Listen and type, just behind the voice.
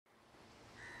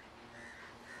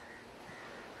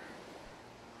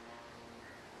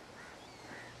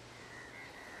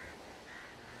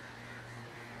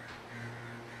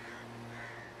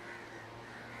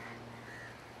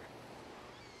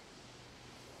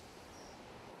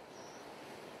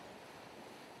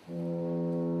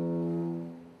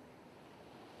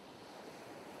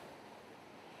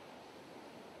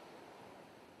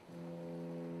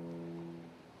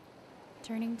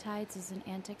Turning Tides is an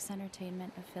AntiKs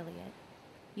Entertainment affiliate.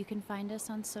 You can find us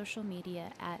on social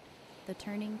media at The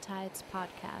Turning Tides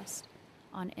Podcast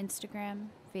on Instagram,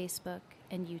 Facebook,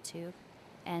 and YouTube,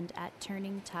 and at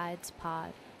Turning Tides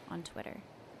Pod on Twitter.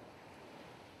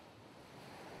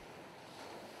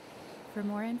 For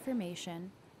more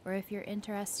information, or if you're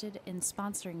interested in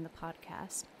sponsoring the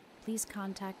podcast, please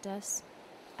contact us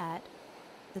at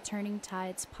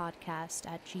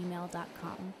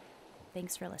theturningtidespodcast@gmail.com.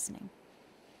 Thanks for listening.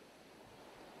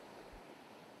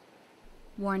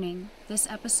 Warning, this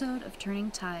episode of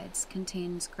Turning Tides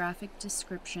contains graphic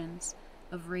descriptions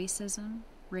of racism,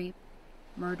 rape,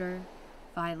 murder,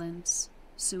 violence,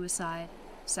 suicide,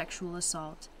 sexual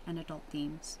assault, and adult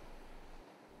themes.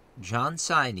 John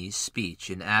Siney's speech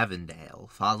in Avondale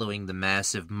following the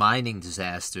massive mining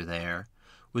disaster there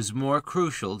was more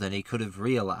crucial than he could have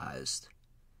realized.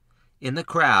 In the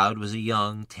crowd was a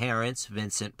young Terence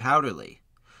Vincent Powderly,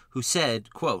 who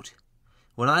said, quote,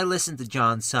 "When I listened to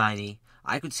John Siney,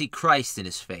 I could see Christ in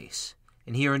his face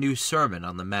and hear a new Sermon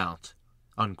on the Mount,"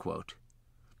 unquote.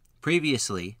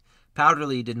 Previously,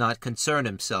 Powderly did not concern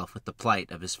himself with the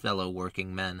plight of his fellow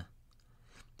working men.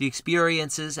 The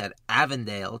experiences at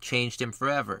Avondale changed him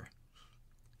forever.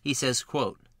 He says,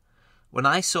 quote, "When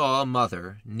I saw a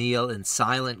mother kneel in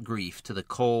silent grief to the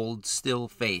cold, still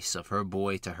face of her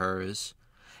boy to hers,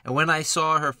 and when I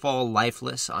saw her fall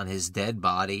lifeless on his dead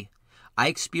body, I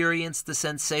experienced the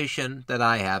sensation that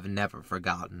I have never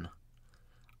forgotten.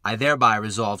 I thereby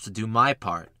resolved to do my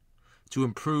part, to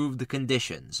improve the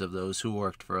conditions of those who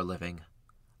worked for a living,"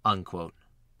 unquote.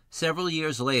 Several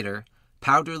years later,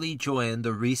 Powderly joined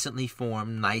the recently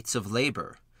formed Knights of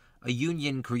Labor, a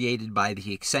union created by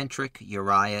the eccentric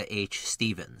Uriah H.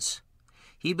 Stevens.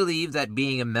 He believed that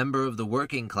being a member of the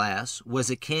working class was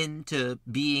akin to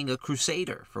being a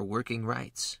crusader for working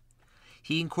rights.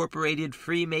 He incorporated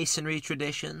Freemasonry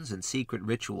traditions and secret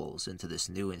rituals into this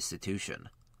new institution.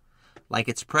 Like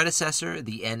its predecessor,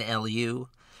 the NLU,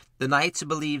 the Knights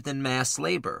believed in mass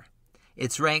labor.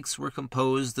 Its ranks were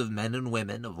composed of men and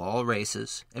women of all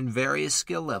races and various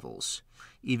skill levels.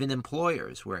 Even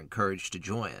employers were encouraged to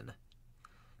join.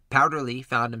 Powderly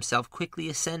found himself quickly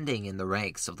ascending in the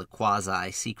ranks of the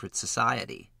quasi-secret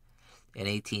society. In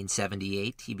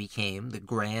 1878, he became the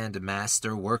Grand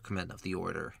Master Workman of the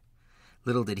order.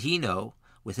 Little did he know,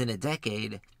 within a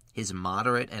decade, his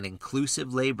moderate and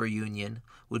inclusive labor union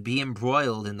would be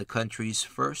embroiled in the country's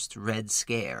first Red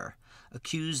Scare,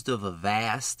 accused of a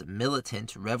vast,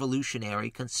 militant, revolutionary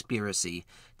conspiracy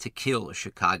to kill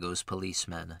Chicago's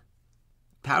policemen.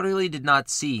 Powderly did not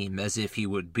seem as if he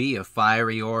would be a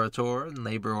fiery orator and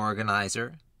labor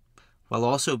organizer. While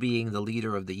also being the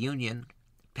leader of the union,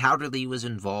 Powderly was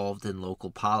involved in local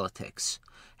politics,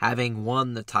 having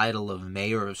won the title of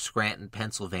mayor of Scranton,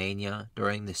 Pennsylvania,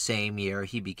 during the same year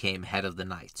he became head of the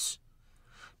Knights.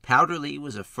 Powderly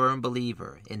was a firm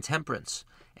believer in temperance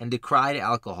and decried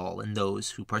alcohol in those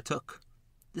who partook.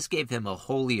 This gave him a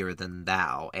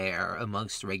holier-than-thou air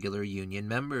amongst regular union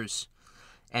members,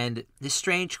 and his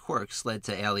strange quirks led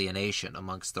to alienation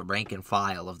amongst the rank and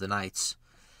file of the Knights.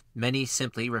 Many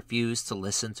simply refused to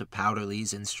listen to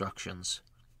Powderly's instructions.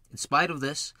 In spite of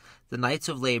this, the Knights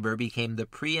of Labor became the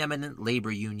preeminent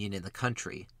labor union in the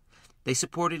country. They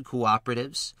supported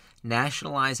cooperatives,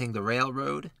 nationalizing the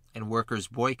railroad, and workers'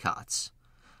 boycotts.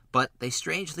 But they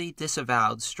strangely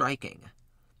disavowed striking.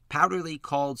 Powderly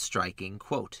called striking,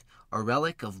 quote, "a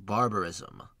relic of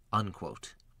barbarism,"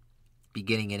 unquote.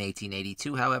 Beginning in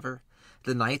 1882, however,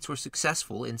 the Knights were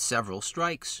successful in several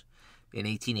strikes. In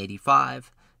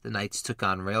 1885, the Knights took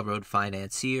on railroad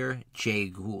financier Jay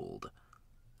Gould.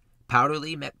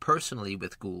 Powderly met personally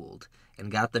with Gould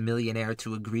and got the millionaire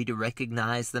to agree to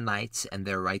recognize the Knights and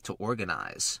their right to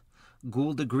organize.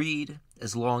 Gould agreed,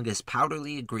 as long as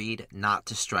Powderly agreed not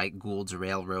to strike Gould's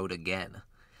railroad again.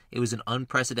 It was an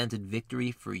unprecedented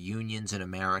victory for unions in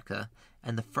America,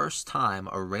 and the first time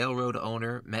a railroad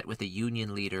owner met with a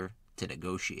union leader to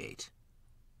negotiate.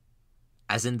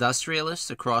 As industrialists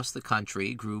across the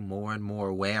country grew more and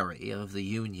more wary of the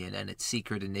Union and its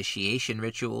secret initiation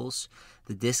rituals,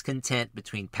 the discontent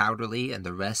between Powderly and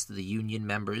the rest of the Union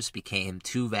members became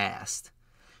too vast.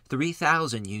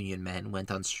 3,000 Union men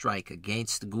went on strike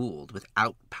against Gould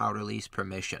without Powderly's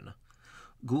permission.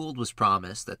 Gould was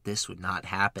promised that this would not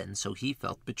happen, so he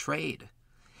felt betrayed.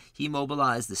 He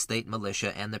mobilized the state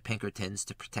militia and the Pinkertons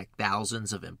to protect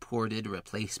thousands of imported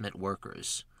replacement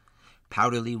workers.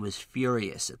 Powderly was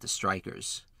furious at the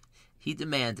strikers. He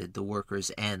demanded the workers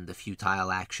end the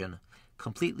futile action,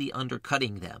 completely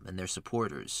undercutting them and their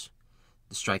supporters.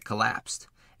 The strike collapsed,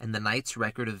 and the Knights'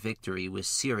 record of victory was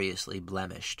seriously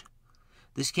blemished.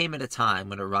 This came at a time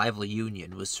when a rival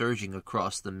union was surging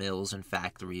across the mills and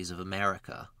factories of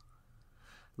America.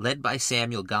 Led by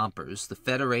Samuel Gompers, the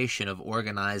Federation of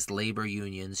Organized Labor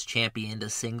Unions championed a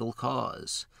single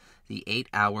cause, the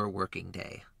 8-hour working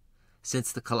day.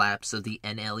 Since the collapse of the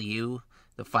NLU,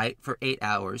 the fight for 8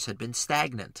 hours had been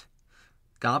stagnant.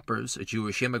 Gompers, a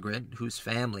Jewish immigrant whose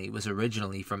family was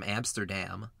originally from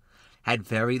Amsterdam, had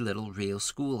very little real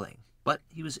schooling, but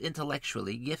he was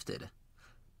intellectually gifted.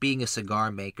 Being a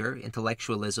cigar maker,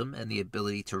 intellectualism and the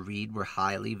ability to read were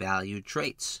highly valued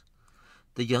traits.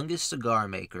 The youngest cigar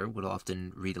maker would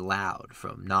often read aloud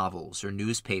from novels or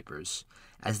newspapers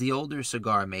as the older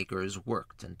cigar makers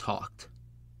worked and talked.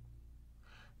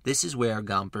 This is where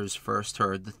Gompers first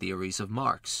heard the theories of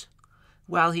Marx.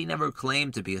 While he never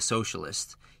claimed to be a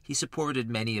socialist, he supported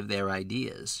many of their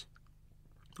ideas.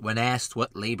 When asked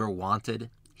what labor wanted,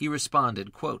 he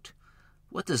responded, quote,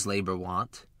 "What does labor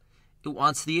want? It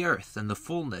wants the earth and the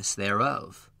fullness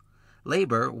thereof.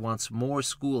 Labor wants more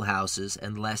schoolhouses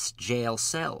and less jail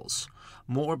cells,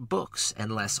 more books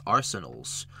and less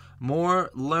arsenals,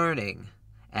 more learning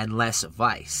and less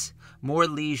vice, more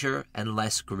leisure and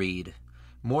less greed,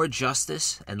 more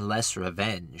justice and less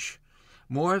revenge,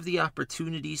 more of the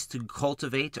opportunities to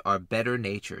cultivate our better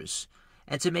natures,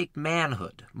 and to make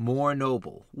manhood more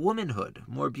noble, womanhood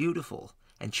more beautiful,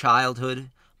 and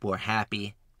childhood more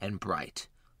happy and bright."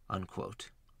 Unquote.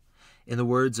 In the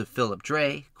words of Philip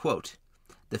Dray, quote,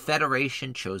 "The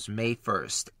Federation chose May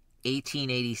 1st,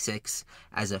 1886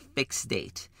 as a fixed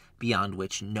date beyond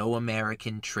which no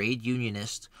American trade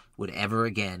unionist would ever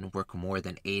again work more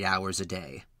than 8 hours a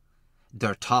day.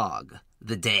 Der Tag,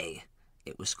 the day,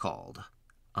 it was called."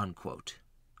 Unquote.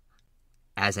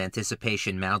 As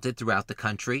anticipation mounted throughout the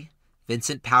country,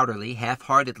 Vincent Powderly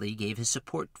half-heartedly gave his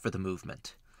support for the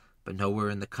movement, but nowhere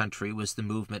in the country was the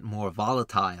movement more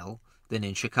volatile than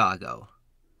in Chicago.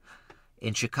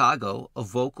 In Chicago, a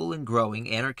vocal and growing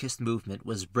anarchist movement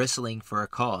was bristling for a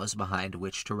cause behind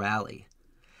which to rally.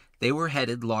 They were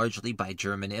headed largely by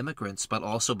German immigrants, but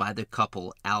also by the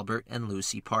couple Albert and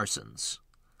Lucy Parsons.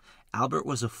 Albert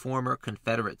was a former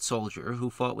Confederate soldier who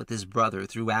fought with his brother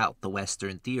throughout the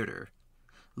Western Theater.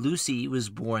 Lucy was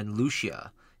born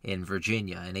Lucia in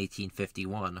Virginia in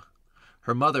 1851.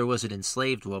 Her mother was an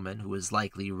enslaved woman who was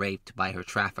likely raped by her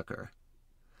trafficker.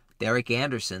 Derek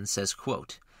Anderson says,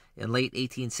 quote, "In late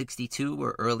 1862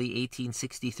 or early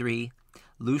 1863,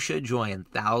 Lucia joined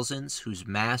thousands whose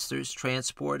masters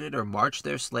transported or marched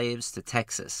their slaves to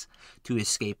Texas to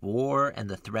escape war and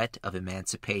the threat of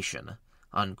emancipation."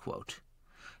 Unquote.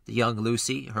 The young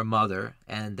Lucy, her mother,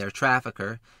 and their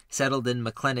trafficker settled in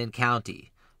McLennan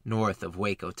County, north of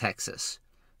Waco, Texas.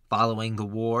 Following the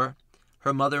war,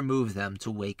 her mother moved them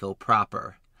to Waco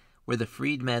proper, where the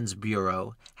Freedmen's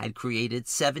Bureau had created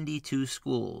 72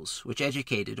 schools, which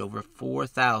educated over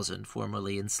 4,000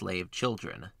 formerly enslaved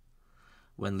children.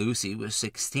 When Lucy was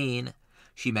 16,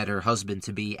 she met her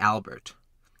husband-to-be Albert.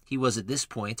 He was at this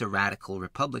point a radical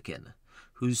Republican,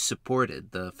 who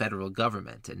supported the federal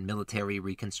government and military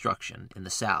reconstruction in the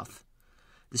South.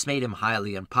 This made him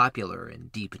highly unpopular in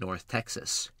deep North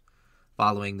Texas.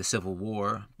 Following the Civil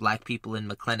War, black people in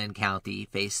McLennan County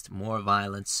faced more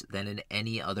violence than in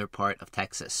any other part of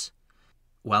Texas.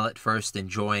 While at first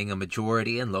enjoying a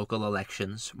majority in local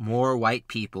elections, more white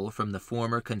people from the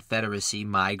former Confederacy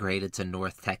migrated to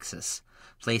North Texas,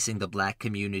 placing the black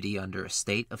community under a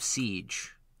state of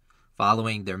siege.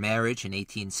 Following their marriage in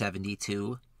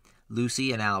 1872,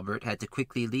 Lucy and Albert had to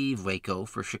quickly leave Waco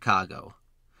for Chicago.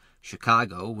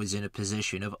 Chicago was in a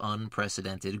position of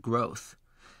unprecedented growth.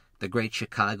 The Great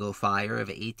Chicago Fire of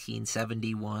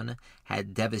 1871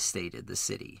 had devastated the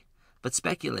city, but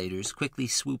speculators quickly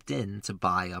swooped in to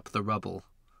buy up the rubble.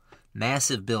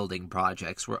 Massive building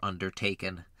projects were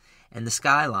undertaken, and the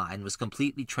skyline was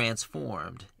completely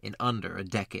transformed in under a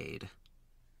decade.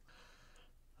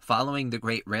 Following the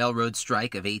Great Railroad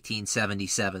Strike of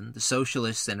 1877, the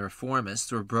socialists and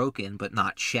reformists were broken but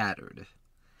not shattered.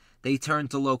 They turned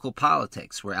to local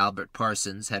politics, where Albert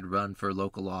Parsons had run for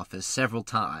local office several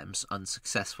times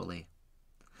unsuccessfully.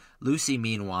 Lucy,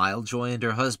 meanwhile, joined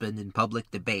her husband in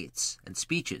public debates and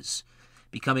speeches,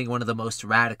 becoming one of the most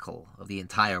radical of the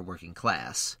entire working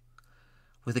class.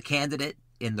 With a candidate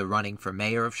in the running for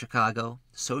mayor of Chicago,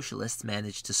 socialists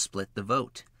managed to split the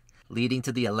vote, leading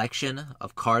to the election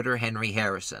of Carter Henry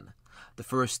Harrison, the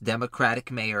first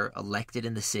Democratic mayor elected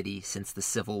in the city since the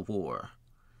Civil War.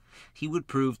 He would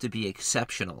prove to be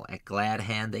exceptional at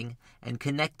glad-handing and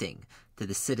connecting to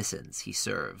the citizens he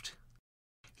served.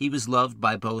 He was loved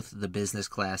by both the business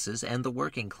classes and the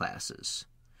working classes.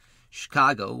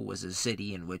 Chicago was a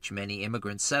city in which many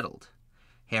immigrants settled.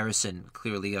 Harrison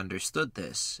clearly understood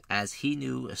this, as he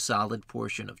knew a solid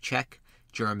portion of Czech,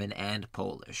 German, and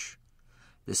Polish.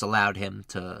 This allowed him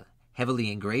to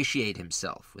heavily ingratiate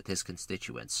himself with his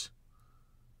constituents.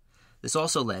 This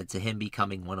also led to him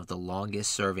becoming one of the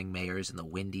longest-serving mayors in the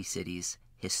Windy City's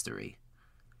history.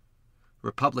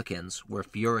 Republicans were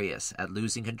furious at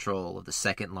losing control of the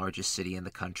second-largest city in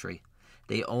the country.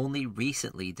 They only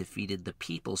recently defeated the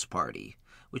People's Party,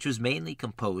 which was mainly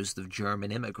composed of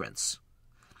German immigrants.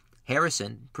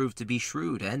 Harrison proved to be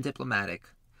shrewd and diplomatic.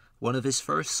 One of his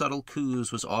first subtle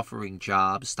coups was offering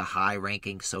jobs to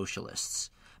high-ranking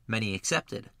socialists. Many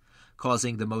accepted,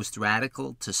 causing the most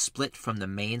radical to split from the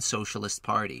main Socialist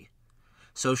Party.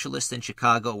 Socialists in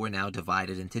Chicago were now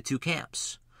divided into two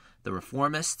camps, the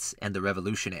Reformists and the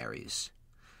Revolutionaries.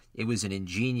 It was an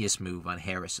ingenious move on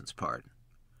Harrison's part.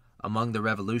 Among the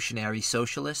revolutionary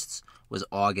socialists was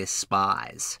August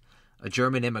Spies, a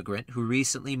German immigrant who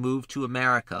recently moved to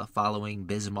America following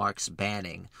Bismarck's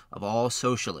banning of all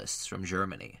socialists from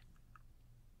Germany.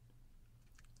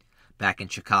 Back in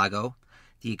Chicago,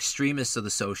 the extremists of the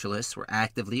socialists were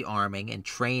actively arming and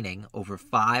training over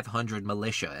 500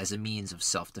 militia as a means of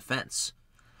self-defense.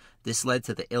 This led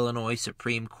to the Illinois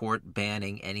Supreme Court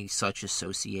banning any such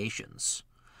associations.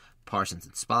 Parsons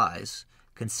and Spies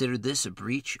considered this a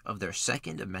breach of their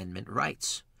Second Amendment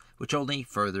rights, which only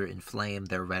further inflamed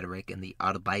their rhetoric in the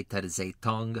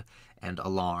Arbeiterzeitung and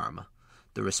Alarm,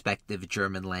 the respective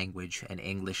German-language and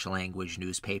English-language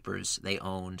newspapers they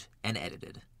owned and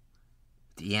edited.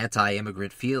 The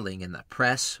anti-immigrant feeling in the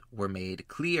press were made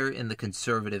clear in the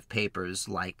conservative papers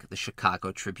like the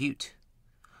Chicago Tribune.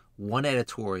 One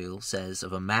editorial says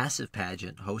of a massive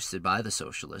pageant hosted by the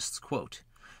socialists, quote,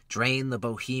 "Drain the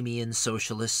bohemian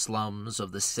socialist slums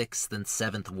of the 6th and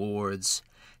 7th wards,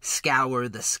 scour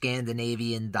the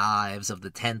Scandinavian dives of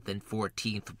the 10th and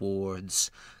 14th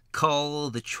wards, cull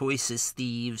the choicest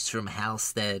thieves from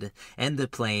Halstead and the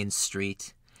Plain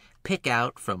Street, pick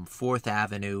out from 4th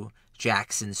Avenue,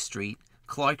 Jackson Street,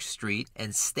 Clark Street,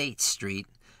 and State Street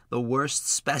the worst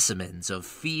specimens of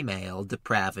female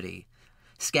depravity.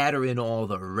 Scatter in all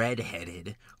the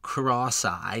red-headed,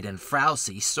 cross-eyed, and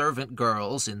frowsy servant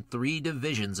girls in 3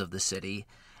 divisions of the city,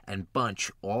 and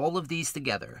bunch all of these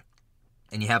together,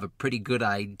 and you have a pretty good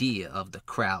idea of the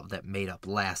crowd that made up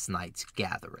last night's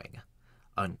gathering."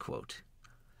 Unquote.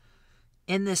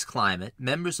 In this climate,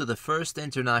 members of the First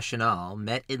Internationale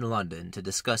met in London to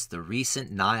discuss the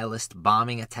recent nihilist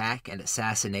bombing attack and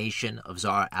assassination of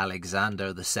Tsar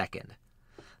Alexander II.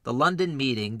 The London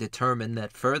meeting determined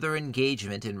that further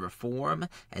engagement in reform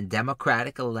and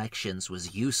democratic elections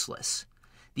was useless.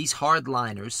 These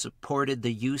hardliners supported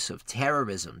the use of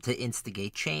terrorism to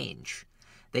instigate change.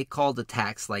 They called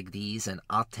attacks like these an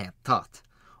attentat,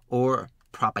 or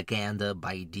propaganda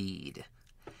by deed.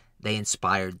 They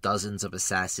inspired dozens of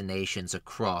assassinations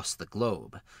across the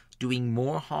globe, doing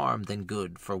more harm than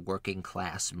good for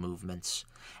working-class movements,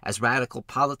 as radical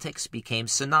politics became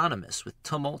synonymous with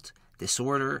tumult,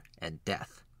 disorder, and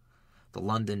death. The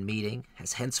London meeting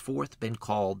has henceforth been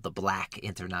called the Black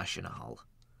Internationale.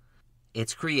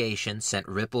 Its creation sent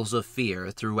ripples of fear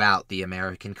throughout the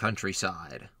American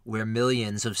countryside, where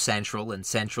millions of Central and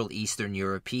Central Eastern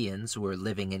Europeans were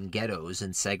living in ghettos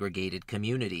and segregated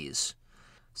communities.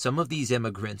 Some of these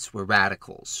immigrants were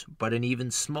radicals, but an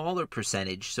even smaller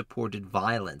percentage supported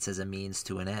violence as a means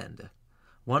to an end.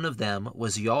 One of them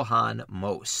was Johann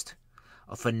Most,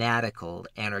 a fanatical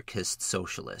anarchist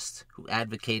socialist who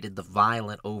advocated the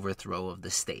violent overthrow of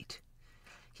the state.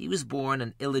 He was born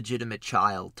an illegitimate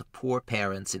child to poor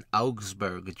parents in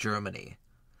Augsburg, Germany.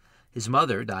 His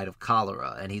mother died of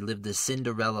cholera, and he lived a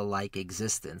Cinderella-like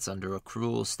existence under a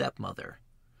cruel stepmother.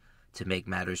 To make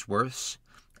matters worse,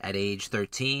 at age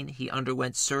 13, he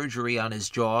underwent surgery on his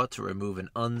jaw to remove an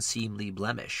unseemly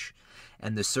blemish,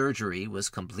 and the surgery was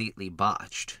completely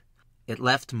botched. It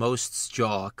left Most's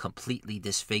jaw completely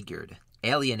disfigured,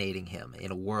 alienating him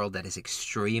in a world that is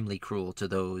extremely cruel to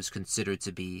those considered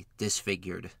to be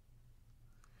disfigured.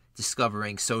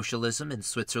 Discovering socialism in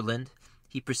Switzerland,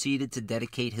 he proceeded to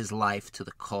dedicate his life to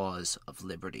the cause of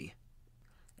liberty.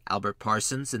 Albert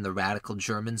Parsons and the radical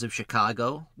Germans of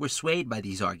Chicago were swayed by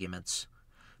these arguments.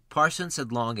 Parsons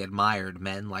had long admired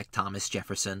men like Thomas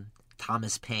Jefferson,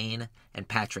 Thomas Paine, and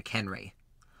Patrick Henry.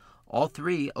 All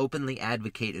three openly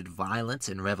advocated violence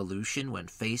and revolution when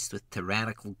faced with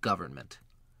tyrannical government.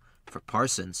 For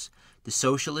Parsons, the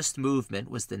socialist movement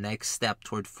was the next step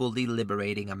toward fully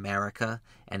liberating America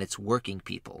and its working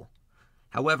people.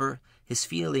 However, his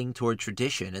feeling toward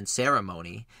tradition and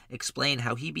ceremony explained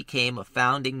how he became a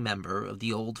founding member of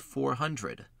the Old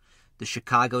 400, the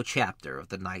Chicago chapter of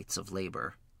the Knights of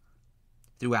Labor.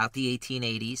 Throughout the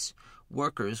 1880s,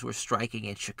 workers were striking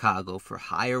in Chicago for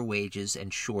higher wages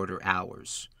and shorter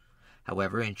hours.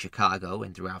 However, in Chicago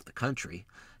and throughout the country,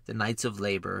 the Knights of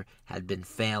Labor had been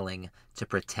failing to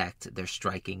protect their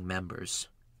striking members.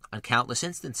 On countless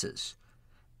instances,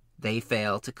 they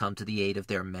failed to come to the aid of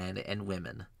their men and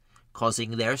women,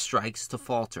 causing their strikes to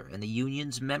falter and the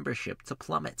union's membership to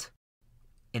plummet.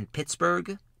 In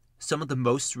Pittsburgh, some of the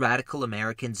most radical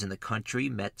Americans in the country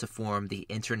met to form the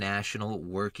International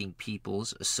Working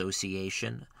People's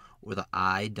Association, or the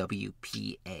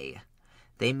IWPA.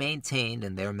 They maintained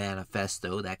in their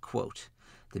manifesto that, quote,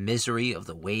 "The misery of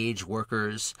the wage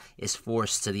workers is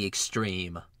forced to the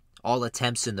extreme. All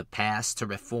attempts in the past to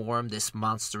reform this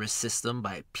monstrous system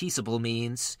by peaceable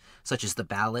means, such as the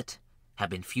ballot,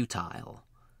 have been futile."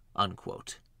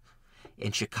 Unquote.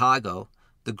 In Chicago,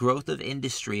 the growth of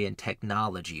industry and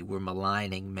technology were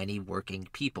maligning many working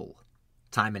people.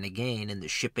 Time and again in the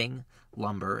shipping,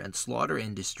 lumber, and slaughter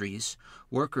industries,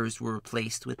 workers were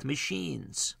replaced with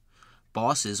machines.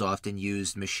 Bosses often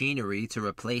used machinery to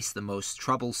replace the most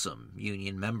troublesome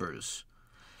union members.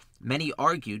 Many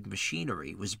argued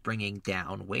machinery was bringing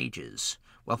down wages,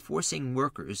 while forcing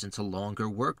workers into longer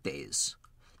workdays.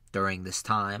 During this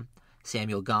time,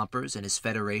 Samuel Gompers and his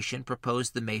federation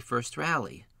proposed the May 1st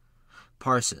rally.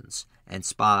 Parsons and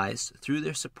Spies threw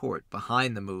their support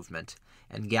behind the movement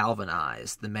and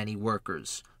galvanized the many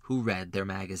workers who read their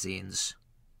magazines.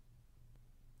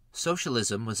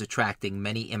 Socialism was attracting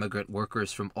many immigrant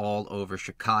workers from all over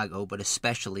Chicago, but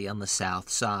especially on the South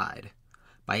Side.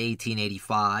 By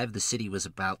 1885, the city was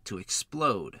about to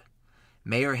explode.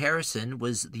 Mayor Harrison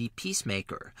was the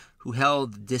peacemaker who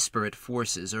held disparate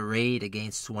forces arrayed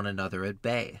against one another at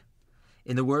bay.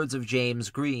 In the words of James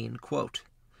Green, quote,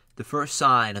 "The first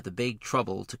sign of the big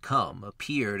trouble to come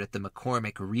appeared at the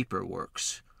McCormick Reaper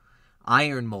Works.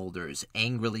 Iron molders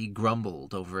angrily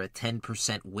grumbled over a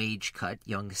 10% wage cut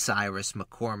young Cyrus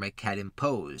McCormick had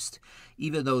imposed,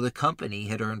 even though the company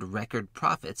had earned record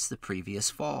profits the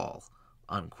previous fall."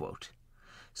 Unquote.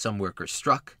 Some workers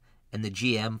struck, and the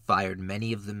GM fired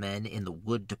many of the men in the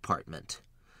wood department.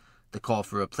 The call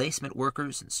for replacement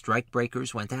workers and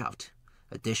strikebreakers went out.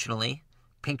 Additionally,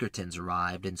 Pinkertons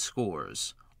arrived in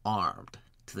scores, armed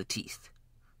to the teeth.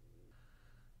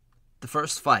 The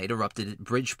first fight erupted at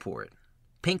Bridgeport.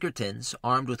 Pinkertons,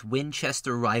 armed with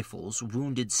Winchester rifles,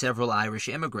 wounded several Irish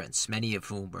immigrants, many of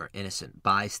whom were innocent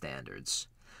bystanders.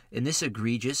 In this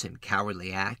egregious and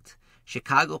cowardly act,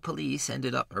 Chicago police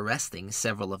ended up arresting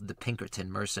several of the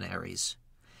Pinkerton mercenaries.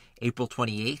 April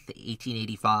 28,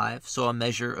 1885, saw a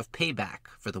measure of payback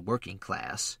for the working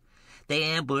class. They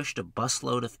ambushed a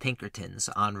busload of Pinkertons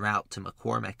en route to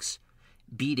McCormick's,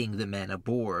 beating the men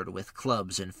aboard with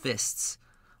clubs and fists.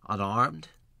 Unarmed,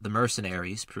 the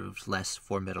mercenaries proved less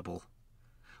formidable.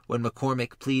 When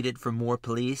McCormick pleaded for more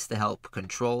police to help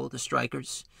control the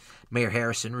strikers, Mayor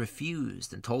Harrison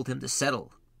refused and told him to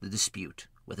settle the dispute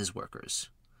with his workers.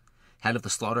 Head of the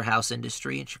slaughterhouse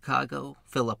industry in Chicago,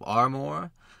 Philip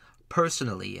Armour,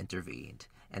 personally intervened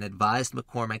and advised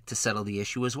McCormick to settle the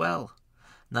issue as well.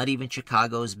 Not even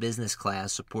Chicago's business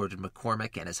class supported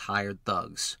McCormick and his hired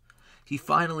thugs. He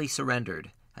finally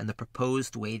surrendered, and the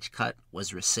proposed wage cut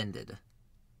was rescinded.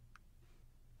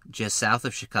 Just south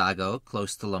of Chicago,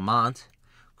 close to Lamont,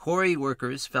 quarry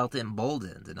workers felt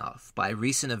emboldened enough by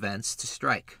recent events to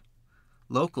strike.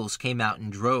 Locals came out in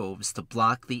droves to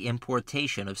block the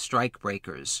importation of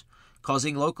strikebreakers,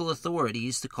 causing local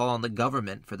authorities to call on the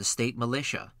government for the state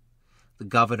militia. The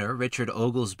governor, Richard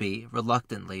Oglesby,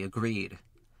 reluctantly agreed.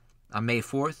 On May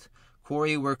 4th,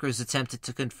 quarry workers attempted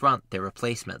to confront their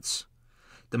replacements.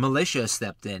 The militia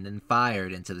stepped in and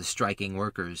fired into the striking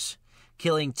workers,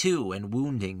 killing 2 and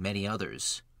wounding many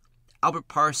others. Albert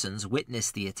Parsons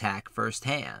witnessed the attack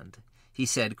firsthand. He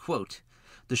said, quote,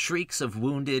 "The shrieks of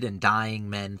wounded and dying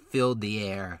men filled the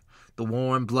air. The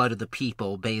warm blood of the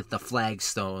people bathed the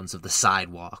flagstones of the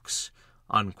sidewalks."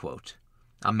 Unquote.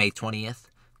 On May 20th,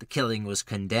 the killing was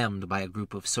condemned by a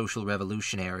group of social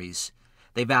revolutionaries.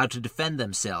 They vowed to defend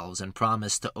themselves and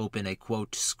promised to open a,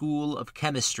 quote, "school of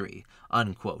chemistry,"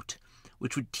 unquote,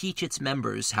 which would teach its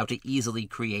members how to easily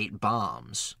create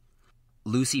bombs.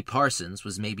 Lucy Parsons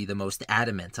was maybe the most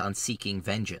adamant on seeking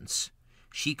vengeance.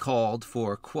 She called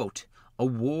for, quote, "a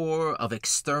war of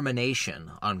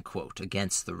extermination," unquote,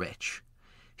 against the rich.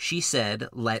 She said,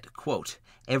 let, quote,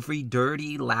 "every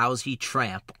dirty, lousy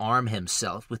tramp arm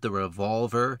himself with a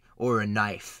revolver or a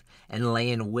knife, and lay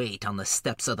in wait on the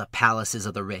steps of the palaces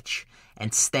of the rich,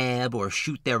 and stab or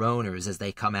shoot their owners as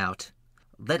they come out.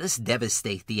 Let us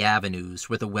devastate the avenues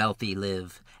where the wealthy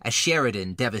live, as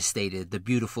Sheridan devastated the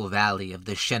beautiful valley of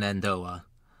the Shenandoah."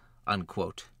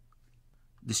 Unquote.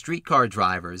 The streetcar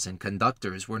drivers and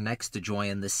conductors were next to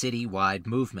join the city-wide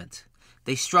movement.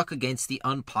 They struck against the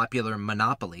unpopular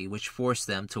monopoly which forced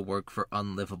them to work for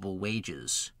unlivable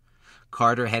wages.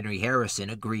 Carter Henry Harrison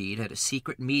agreed at a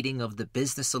secret meeting of the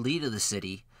business elite of the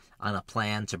city on a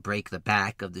plan to break the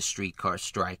back of the streetcar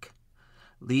strike.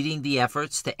 Leading the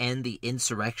efforts to end the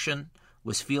insurrection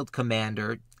was Field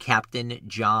Commander Captain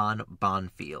John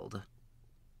Bonfield.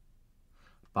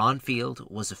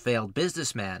 Bonfield was a failed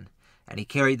businessman, and he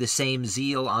carried the same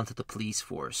zeal onto the police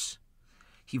force.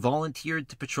 He volunteered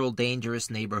to patrol dangerous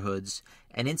neighborhoods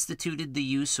and instituted the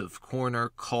use of corner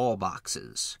call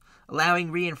boxes,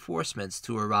 allowing reinforcements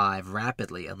to arrive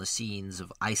rapidly on the scenes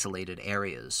of isolated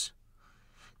areas.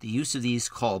 The use of these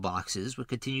call boxes would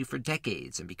continue for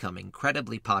decades and become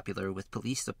incredibly popular with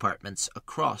police departments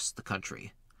across the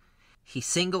country. He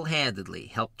single-handedly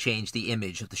helped change the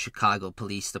image of the Chicago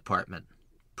Police Department.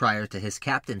 Prior to his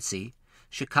captaincy,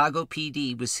 Chicago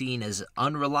PD was seen as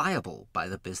unreliable by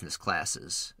the business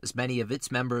classes, as many of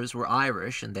its members were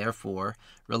Irish and therefore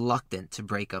reluctant to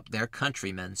break up their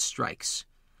countrymen's strikes.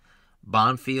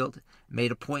 Bonfield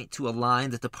made a point to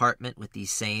align the department with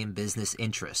these same business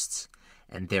interests,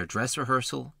 and their dress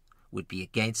rehearsal would be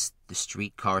against the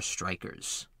streetcar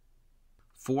strikers.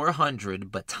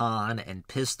 400 baton and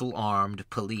pistol-armed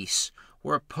police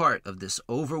were a part of this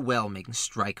overwhelming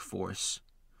strike force.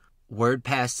 Word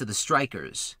passed to the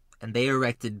strikers, and they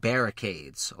erected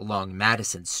barricades along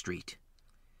Madison Street.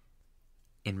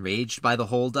 Enraged by the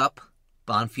holdup,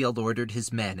 Bonfield ordered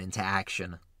his men into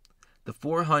action. The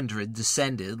 400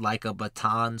 descended like a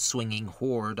baton-swinging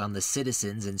horde on the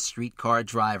citizens and streetcar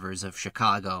drivers of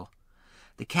Chicago.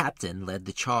 The captain led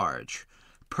the charge,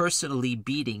 personally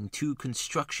beating 2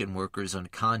 construction workers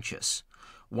unconscious,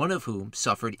 one of whom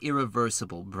suffered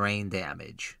irreversible brain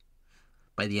damage.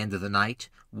 By the end of the night,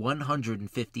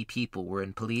 150 people were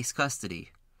in police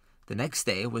custody. The next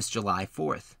day was July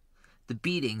 4th. The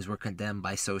beatings were condemned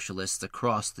by socialists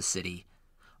across the city.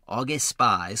 August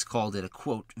Spies called it a,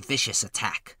 quote, vicious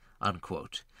attack,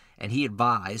 unquote, and he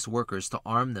advised workers to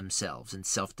arm themselves in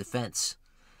self-defense.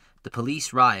 The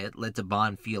police riot led to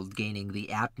Bonfield gaining the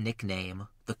apt nickname,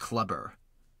 the Clubber.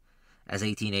 As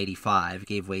 1885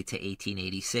 gave way to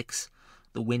 1886,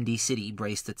 the Windy City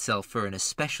braced itself for an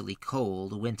especially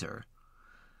cold winter.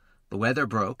 The weather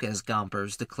broke as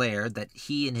Gompers declared that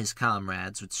he and his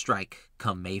comrades would strike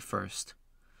come May 1st.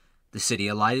 The city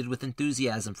alighted with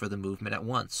enthusiasm for the movement at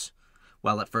once.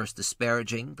 While at first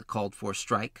disparaging the called-for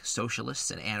strike,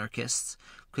 socialists and anarchists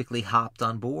quickly hopped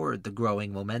on board the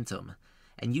growing momentum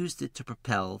and used it to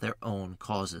propel their own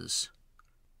causes.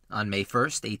 On May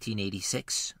 1st,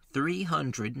 1886,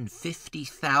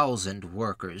 350,000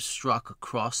 workers struck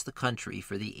across the country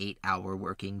for the 8-hour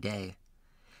working day.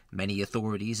 Many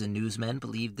authorities and newsmen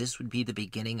believed this would be the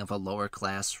beginning of a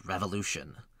lower-class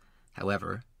revolution.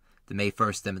 However, the May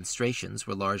 1st demonstrations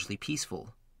were largely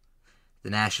peaceful. The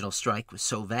national strike was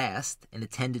so vast and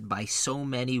attended by so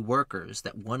many workers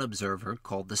that one observer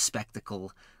called the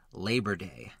spectacle Labor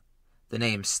Day. The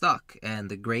name stuck, and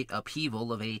the great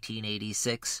upheaval of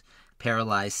 1886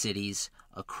 paralyzed cities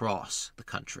across the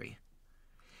country.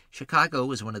 Chicago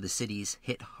was one of the cities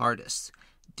hit hardest,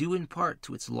 due in part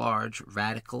to its large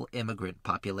radical immigrant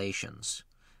populations.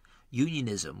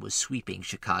 Unionism was sweeping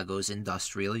Chicago's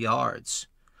industrial yards.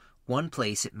 One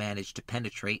place it managed to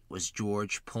penetrate was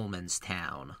George Pullman's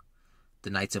town. The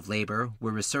Knights of Labor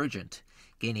were resurgent,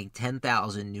 gaining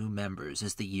 10,000 new members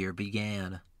as the year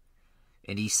began.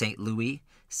 In East St. Louis,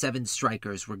 7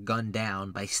 strikers were gunned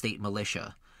down by state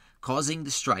militia, causing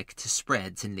the strike to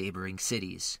spread to neighboring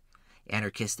cities.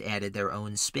 Anarchists added their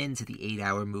own spin to the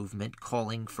 8-hour movement,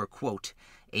 calling for, quote,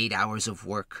 8 hours of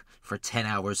work for 10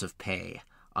 hours of pay,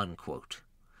 unquote.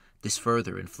 This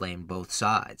further inflamed both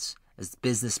sides, as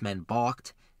businessmen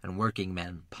balked and working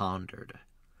men pondered.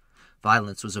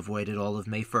 Violence was avoided all of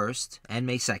May 1st, and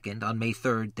May 2nd. On May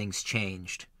 3rd, things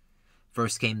changed.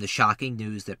 First came the shocking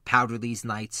news that Powderly's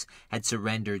Knights had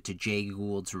surrendered to Jay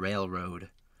Gould's railroad.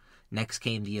 Next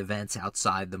came the events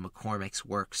outside the McCormick's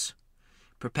works.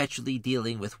 Perpetually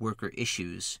dealing with worker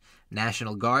issues,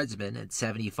 National Guardsmen and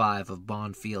 75 of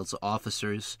Bonfield's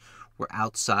officers were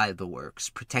outside the works,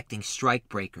 protecting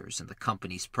strikebreakers and the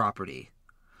company's property.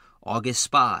 August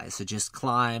Spies had just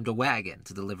climbed a wagon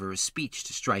to deliver a speech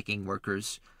to striking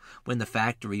workers when the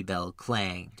factory bell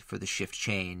clanged for the shift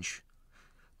change.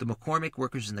 The McCormick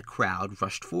workers in the crowd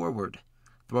rushed forward,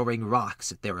 throwing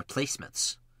rocks at their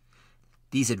replacements.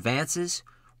 These advances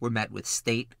were met with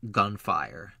state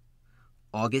gunfire.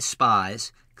 August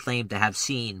Spies claimed to have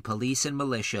seen police and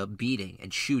militia beating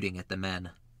and shooting at the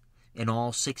men. In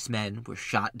all, 6 men were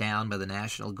shot down by the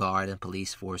National Guard and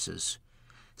police forces.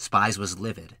 Spies was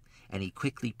livid, and he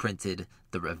quickly printed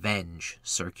the Revenge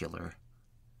circular.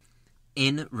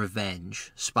 In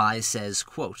Revenge, Spies says,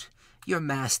 quote, "Your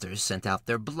masters sent out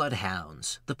their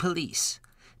bloodhounds, the police.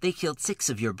 They killed 6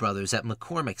 of your brothers at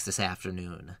McCormick's this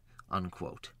afternoon,"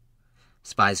 unquote.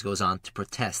 Spies goes on to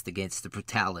protest against the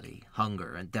brutality,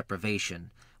 hunger, and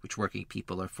deprivation which working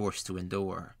people are forced to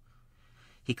endure.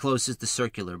 He closes the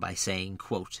circular by saying,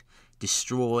 quote,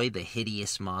 "Destroy the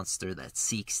hideous monster that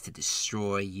seeks to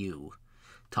destroy you.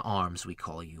 To arms we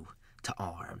call you, to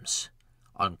arms,"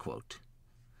 unquote.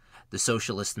 The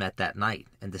socialists met that night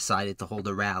and decided to hold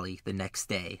a rally the next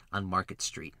day on Market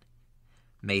Street.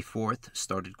 May 4th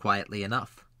started quietly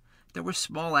enough. There were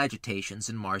small agitations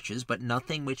and marches, but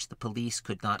nothing which the police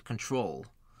could not control.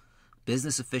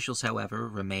 Business officials, however,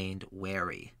 remained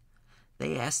wary.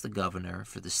 They asked the governor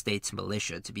for the state's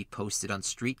militia to be posted on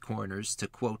street corners to,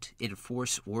 quote,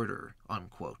 "enforce order,"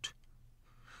 unquote.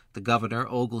 The governor,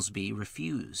 Oglesby,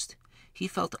 refused. He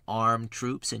felt armed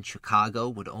troops in Chicago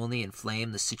would only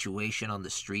inflame the situation on the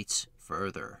streets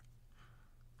further.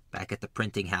 Back at the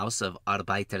printing house of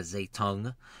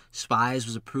Arbeiterzeitung, Spies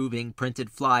was approving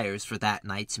printed flyers for that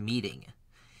night's meeting.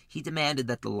 He demanded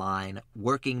that the line,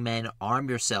 "Working men, arm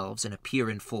yourselves and appear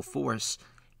in full force,"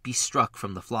 be struck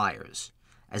from the flyers,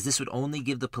 as this would only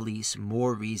give the police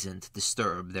more reason to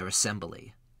disturb their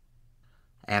assembly.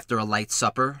 After a light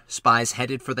supper, Spies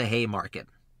headed for the Haymarket.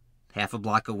 Half a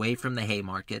block away from the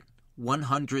Haymarket,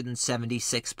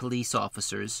 176 police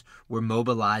officers were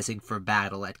mobilizing for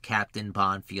battle at Captain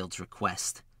Bonfield's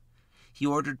request. He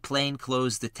ordered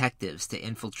plainclothes detectives to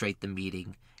infiltrate the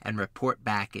meeting and report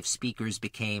back if speakers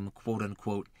became,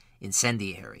 quote-unquote,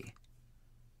 incendiary.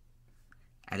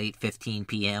 At 8:15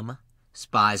 p.m.,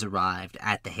 Spies arrived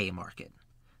at the Haymarket.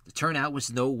 The turnout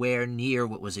was nowhere near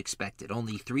what was expected.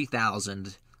 Only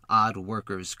 3,000-odd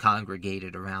workers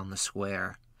congregated around the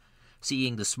square.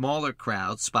 Seeing the smaller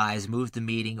crowd, Spies moved the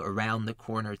meeting around the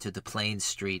corner to DePlain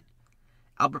Street.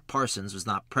 Albert Parsons was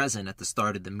not present at the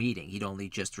start of the meeting. He'd only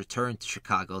just returned to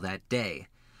Chicago that day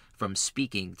from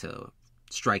speaking to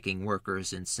striking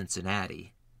workers in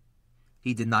Cincinnati.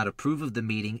 He did not approve of the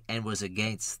meeting and was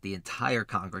against the entire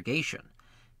congregation,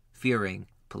 fearing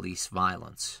police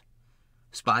violence.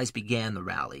 Spies began the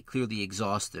rally, clearly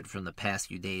exhausted from the past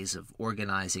few days of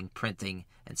organizing, printing,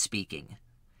 and speaking.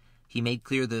 He made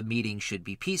clear the meeting should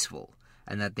be peaceful,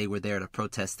 and that they were there to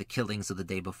protest the killings of the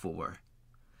day before.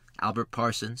 Albert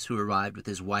Parsons, who arrived with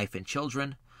his wife and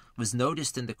children, was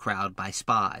noticed in the crowd by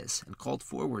Spies and called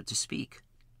forward to speak.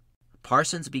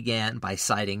 Parsons began by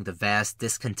citing the vast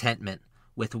discontentment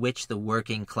with which the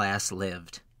working class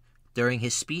lived. During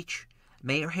his speech,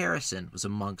 Mayor Harrison was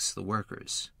amongst the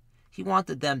workers. He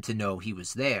wanted them to know he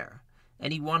was there,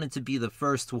 and he wanted to be the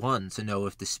first one to know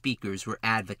if the speakers were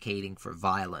advocating for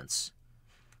violence.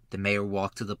 The mayor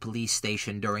walked to the police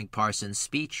station during Parsons'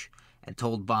 speech and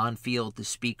told Bonfield the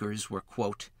speakers were,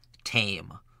 quote,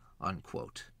 tame,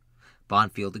 unquote.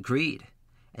 Bonfield agreed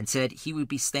and said he would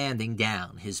be standing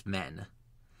down his men.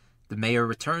 The mayor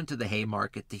returned to the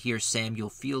Haymarket to hear Samuel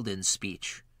Fieldin's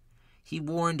speech. He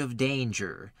warned of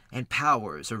danger and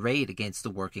powers arrayed against the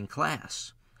working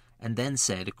class, and then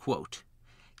said, quote,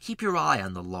 "Keep your eye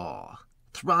on the law.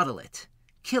 Throttle it.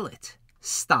 Kill it.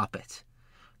 Stop it.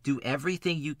 Do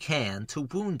everything you can to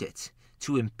wound it,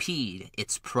 to impede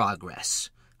its progress,"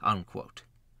 unquote.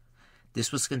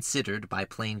 This was considered by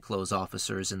plainclothes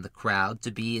officers in the crowd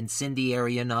to be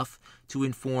incendiary enough to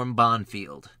inform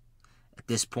Bonfield. At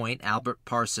this point, Albert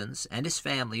Parsons and his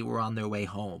family were on their way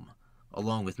home,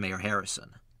 along with Mayor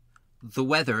Harrison. The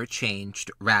weather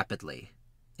changed rapidly,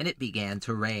 and it began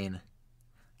to rain.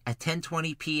 At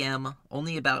 10:20 p.m.,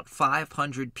 only about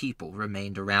 500 people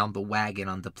remained around the wagon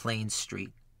on DePlain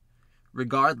Street.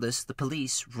 Regardless, the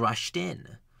police rushed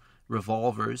in,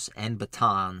 revolvers and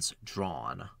batons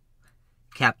drawn.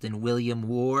 Captain William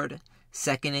Ward,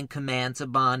 second in command to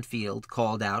Bonfield,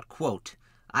 called out, quote,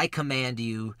 "I command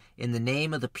you, in the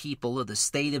name of the people of the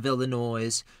state of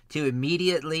Illinois, to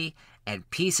immediately and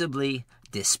peaceably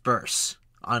disperse,"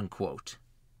 unquote.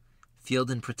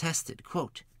 Fieldin protested,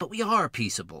 quote, "But we are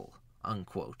peaceable,"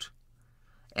 unquote.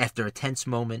 After a tense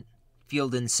moment,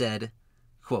 Fieldin said,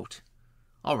 quote,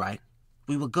 "All right,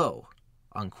 we will go,"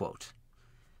 unquote.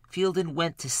 Fieldin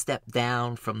went to step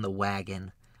down from the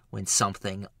wagon when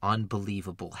something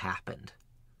unbelievable happened.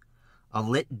 A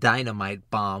lit dynamite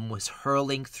bomb was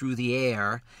hurling through the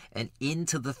air and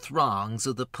into the throngs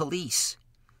of the police.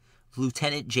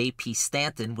 Lieutenant J.P.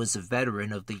 Stanton was a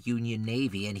veteran of the Union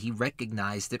Navy, and he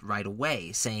recognized it right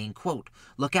away, saying, quote,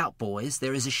 "Look out, boys,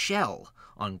 there is a shell,"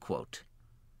 unquote.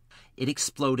 It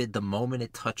exploded the moment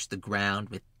it touched the ground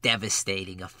with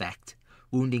devastating effect,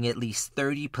 wounding at least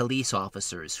 30 police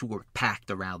officers who were packed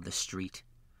around the street.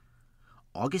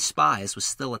 August Spies was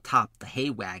still atop the hay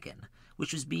wagon,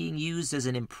 which was being used as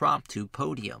an impromptu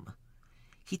podium.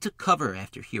 He took cover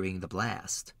after hearing the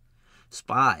blast.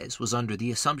 Spies was under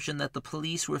the assumption that the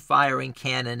police were firing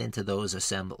cannon into those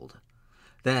assembled.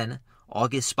 Then,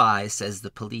 August Spies says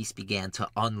the police began to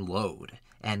unload,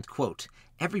 and, quote,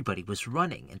 everybody was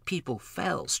running and people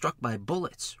fell, struck by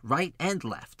bullets, right and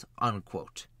left,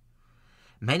 unquote.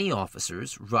 Many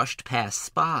officers rushed past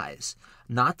Spies,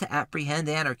 not to apprehend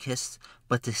anarchists,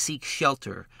 but to seek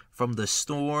shelter from the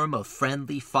storm of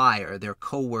friendly fire their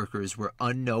co-workers were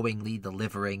unknowingly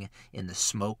delivering in the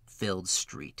smoke-filled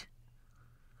street.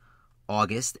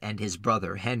 August and his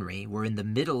brother Henry were in the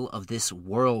middle of this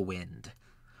whirlwind.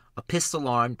 A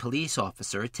pistol-armed police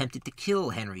officer attempted to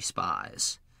kill Henry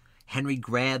Spies. Henry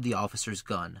grabbed the officer's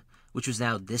gun, which was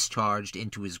now discharged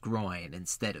into his groin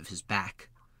instead of his back.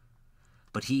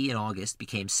 But he and August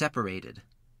became separated.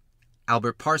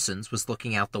 Albert Parsons was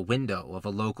looking out the window of a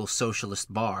local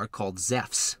socialist bar called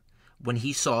Zeff's when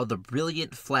he saw the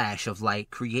brilliant flash of light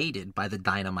created by the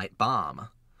dynamite bomb.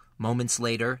 Moments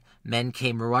later, men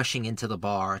came rushing into the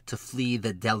bar to flee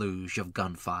the deluge of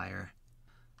gunfire.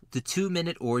 The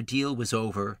 2-minute ordeal was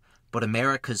over, but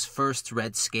America's first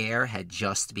Red Scare had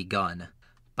just begun.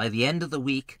 By the end of the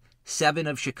week, 7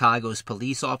 of Chicago's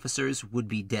police officers would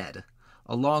be dead,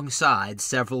 alongside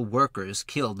several workers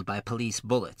killed by police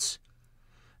bullets.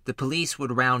 The police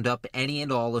would round up any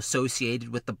and all associated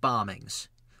with the bombings.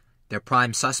 Their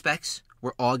prime suspects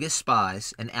were August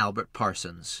Spies and Albert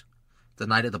Parsons. The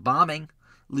night of the bombing,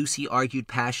 Lucy argued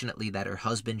passionately that her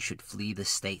husband should flee the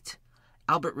state.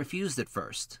 Albert refused at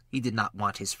first. He did not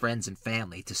want his friends and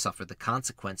family to suffer the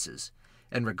consequences,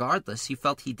 and regardless, he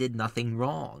felt he did nothing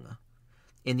wrong.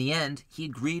 In the end, he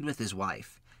agreed with his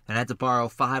wife and had to borrow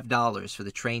 $5 for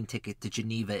the train ticket to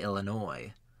Geneva,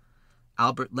 Illinois.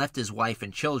 Albert left his wife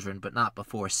and children, but not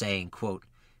before saying, quote,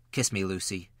 "Kiss me,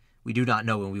 Lucy. We do not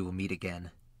know when we will meet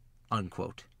again,"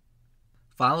 unquote.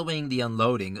 Following the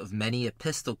unloading of many a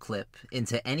pistol clip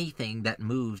into anything that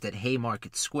moved at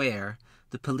Haymarket Square,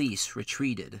 the police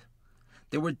retreated.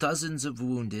 There were dozens of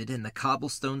wounded, and the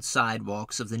cobblestone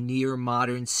sidewalks of the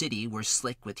near-modern city were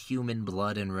slick with human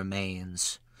blood and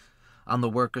remains. On the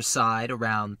workers' side,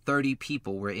 around 30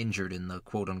 people were injured in the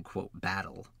quote-unquote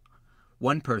battle.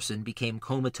 One person became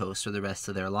comatose for the rest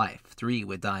of their life. 3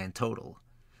 would die in total.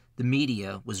 The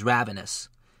media was ravenous.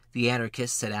 The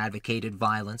anarchists had advocated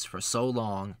violence for so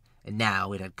long, and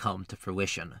now it had come to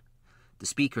fruition. The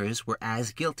speakers were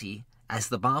as guilty as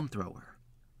the bomb thrower.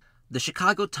 The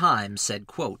Chicago Times said,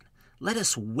 quote, "Let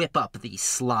us whip up these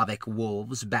Slavic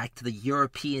wolves back to the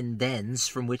European dens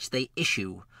from which they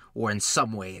issue, or in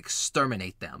some way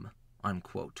exterminate them,"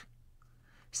 unquote.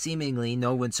 Seemingly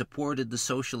no one supported the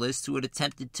socialists who had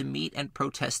attempted to meet and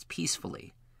protest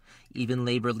peacefully. Even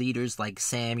labor leaders like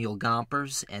Samuel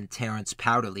Gompers and Terence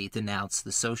Powderly denounced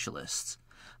the socialists.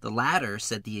 The latter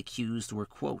said the accused were,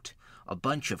 quote, "a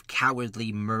bunch of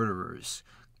cowardly murderers,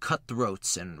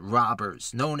 cutthroats and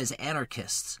robbers known as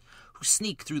anarchists, who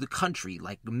sneak through the country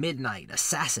like midnight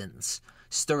assassins,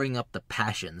 stirring up the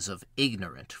passions of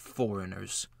ignorant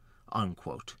foreigners,"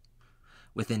 unquote.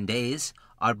 Within days,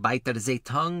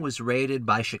 BulikThe was raided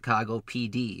by Chicago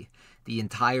PD. The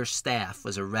entire staff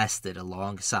was arrested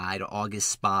alongside August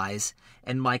Spies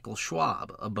and Michael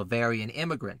Schwab, a Bavarian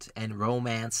immigrant and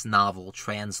romance novel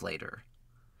translator.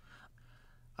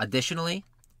 Additionally,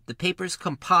 the paper's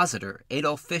compositor,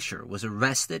 Adolf Fischer, was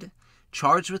arrested,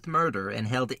 charged with murder, and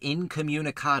held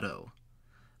incommunicado.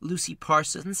 Lucy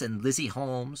Parsons and Lizzie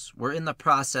Holmes were in the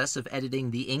process of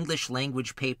editing the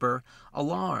English-language paper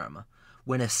Alarm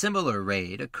when a similar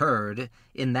raid occurred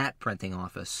in that printing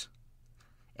office.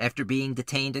 After being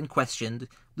detained and questioned,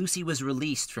 Lucy was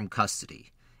released from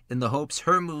custody, in the hopes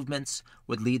her movements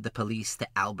would lead the police to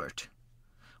Albert.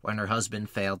 When her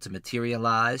husband failed to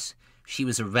materialize, she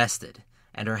was arrested,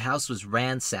 and her house was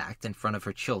ransacked in front of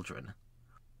her children.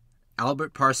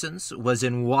 Albert Parsons was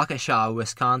in Waukesha,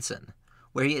 Wisconsin,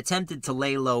 where he attempted to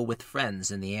lay low with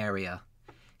friends in the area.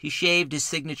 He shaved his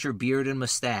signature beard and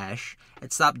mustache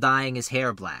and stopped dyeing his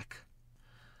hair black.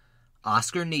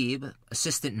 Oscar Neeb,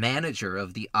 assistant manager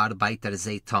of the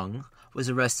AntiKs, was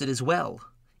arrested as well.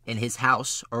 In his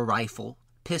house, a rifle,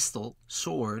 pistol,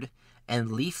 sword,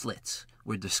 and leaflets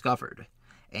were discovered,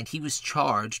 and he was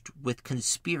charged with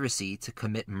conspiracy to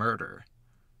commit murder.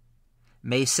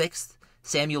 May 6th,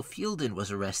 Samuel Fielden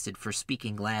was arrested for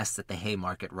speaking last at the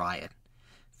Haymarket riot.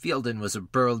 Fielden was a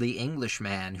burly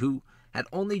Englishman who had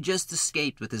only just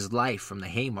escaped with his life from the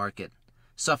Haymarket,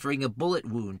 suffering a bullet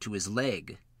wound to his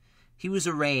leg. he was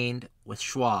arraigned with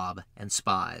Schwab and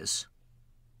Spies.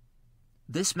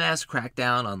 This mass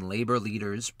crackdown on labor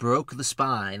leaders broke the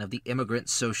spine of the immigrant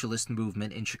socialist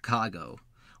movement in Chicago,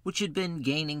 which had been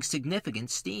gaining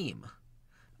significant steam.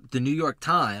 The New York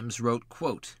Times wrote,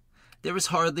 quote, "There is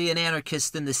hardly an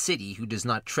anarchist in the city who does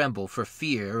not tremble for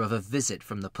fear of a visit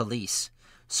from the police.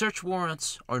 Search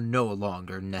warrants are no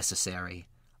longer necessary,"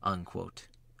 unquote.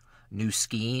 New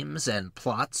schemes and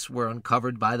plots were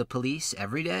uncovered by the police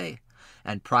every day,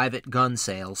 and private gun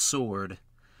sales soared.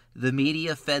 The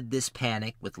media fed this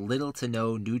panic with little to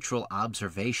no neutral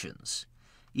observations.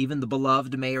 Even the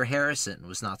beloved Mayor Harrison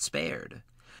was not spared.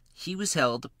 He was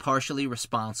held partially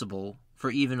responsible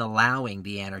for even allowing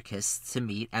the anarchists to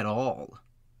meet at all.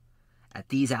 At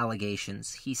these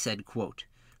allegations, he said, quote,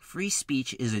 "Free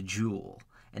speech is a jewel,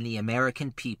 and the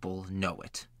American people know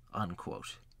it,"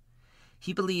 unquote.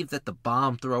 He believed that the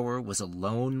bomb thrower was a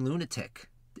lone lunatic.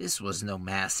 This was no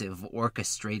massive,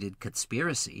 orchestrated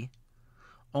conspiracy.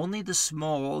 Only the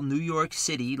small New York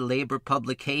City labor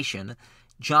publication,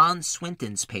 John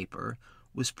Swinton's paper,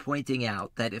 was pointing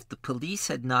out that if the police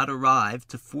had not arrived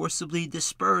to forcibly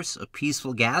disperse a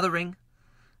peaceful gathering,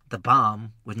 the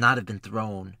bomb would not have been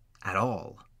thrown at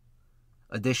all.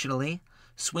 Additionally,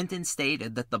 Swinton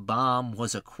stated that the bomb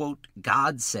was a, quote,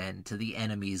 godsend to the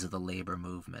enemies of the labor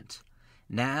movement.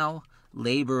 Now,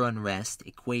 labor unrest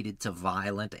equated to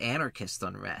violent anarchist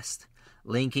unrest,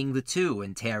 linking the two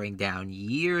and tearing down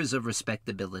years of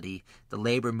respectability the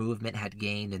labor movement had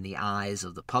gained in the eyes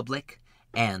of the public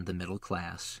and the middle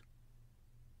class.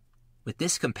 With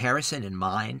this comparison in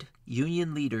mind,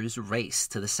 union leaders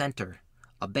raced to the center,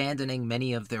 abandoning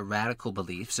many of their radical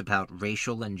beliefs about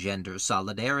racial and gender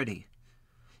solidarity.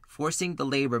 Forcing the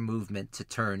labor movement to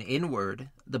turn inward,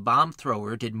 the bomb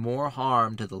thrower did more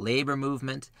harm to the labor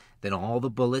movement than all the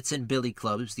bullets and billy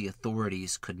clubs the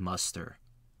authorities could muster.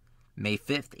 May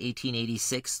 5th,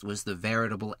 1886 was the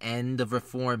veritable end of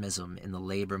reformism in the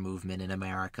labor movement in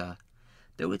America.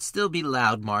 There would still be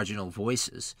loud marginal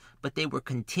voices, but they were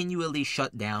continually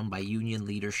shut down by union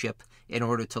leadership in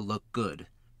order to look good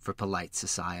for polite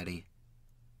society.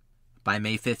 By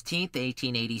May 15th,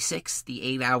 1886, the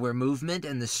 8-hour movement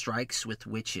and the strikes with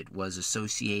which it was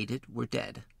associated were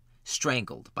dead,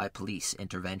 strangled by police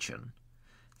intervention.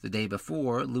 The day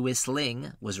before, Louis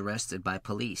Ling was arrested by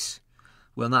police.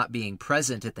 While not being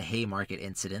present at the Haymarket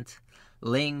incident,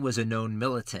 Ling was a known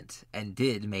militant and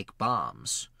did make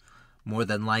bombs. More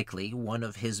than likely, one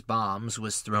of his bombs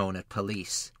was thrown at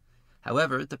police.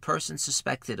 However, the person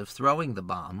suspected of throwing the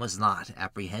bomb was not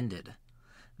apprehended.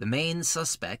 The main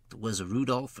suspect was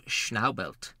Rudolf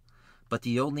Schnaubelt, but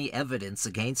the only evidence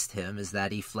against him is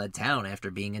that he fled town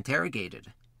after being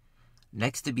interrogated.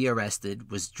 Next to be arrested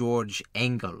was George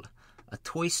Engel, a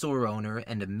toy store owner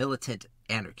and a militant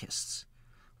anarchist.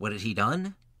 What had he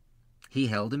done? He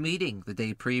held a meeting the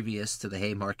day previous to the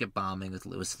Haymarket bombing with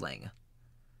Louis Ling.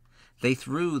 They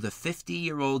threw the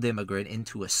 50-year-old immigrant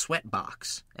into a sweat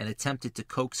box and attempted to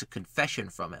coax a confession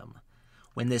from him.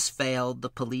 When this failed, the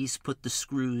police put the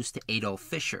screws to Adolf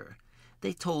Fischer.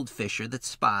 They told Fischer that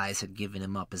Spies had given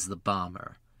him up as the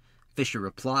bomber. Fischer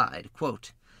replied,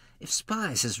 quote, "If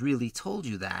Spies has really told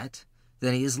you that,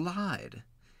 then he has lied.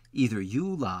 Either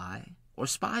you lie or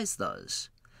Spies does.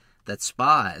 That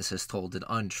Spies has told an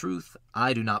untruth,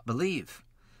 I do not believe.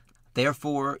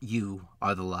 Therefore, you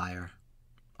are the liar,"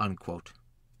 unquote.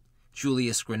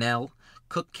 Julius Grinnell,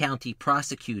 Cook County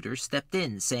prosecutor, stepped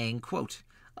in, saying, quote,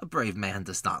 "A brave man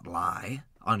does not lie,"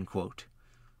 unquote.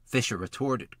 Fischer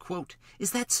retorted, quote,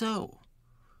 "Is that so?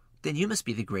 Then you must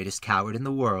be the greatest coward in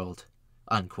the world,"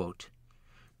 unquote.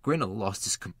 Grinnell lost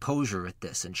his composure at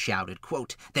this and shouted,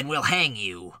 quote, "Then we'll hang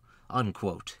you,"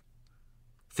 unquote.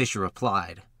 Fischer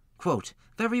replied, quote,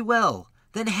 "Very well,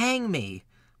 then hang me,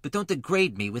 but don't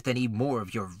degrade me with any more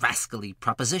of your rascally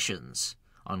propositions,"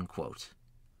 unquote.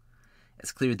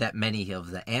 It's clear that many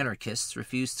of the anarchists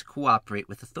refused to cooperate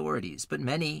with authorities, but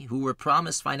many who were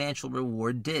promised financial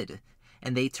reward did,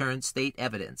 and they turned state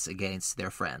evidence against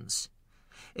their friends.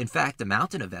 In fact, a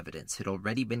mountain of evidence had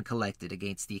already been collected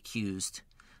against the accused.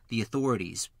 The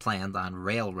authorities planned on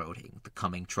railroading the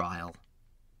coming trial.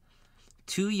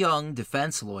 2 young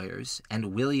defense lawyers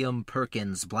and William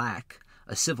Perkins Black,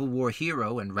 a Civil War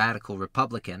hero and radical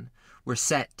Republican, were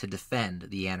set to defend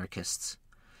the anarchists.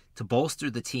 To bolster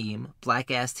the team,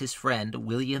 Black asked his friend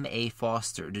William A.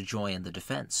 Foster to join the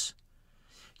defense.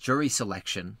 Jury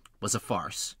selection was a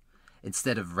farce.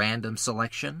 Instead of random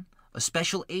selection, a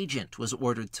special agent was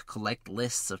ordered to collect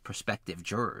lists of prospective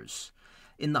jurors.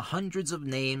 In the hundreds of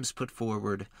names put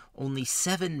forward, only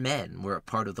 7 men were a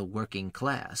part of the working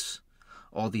class.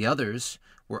 All the others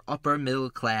were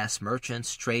upper-middle-class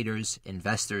merchants, traders,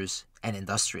 investors, and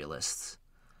industrialists.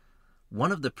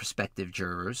 One of the prospective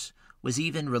jurors was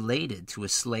even related to a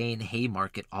slain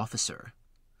Haymarket officer.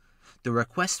 The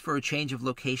request for a change of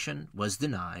location was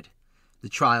denied. The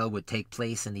trial would take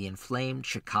place in the inflamed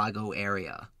Chicago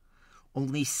area.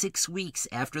 Only 6 weeks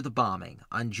after the bombing,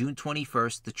 on June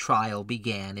 21st, the trial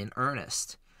began in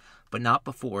earnest, but not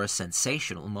before a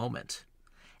sensational moment.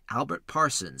 Albert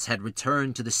Parsons had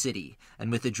returned to the city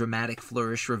and with a dramatic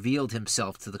flourish revealed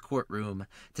himself to the courtroom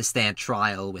to stand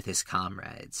trial with his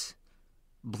comrades.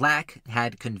 Black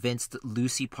had convinced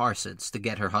Lucy Parsons to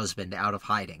get her husband out of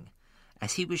hiding,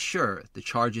 as he was sure the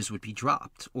charges would be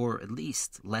dropped, or at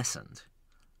least lessened.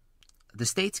 The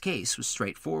state's case was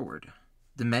straightforward.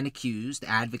 The men accused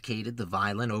advocated the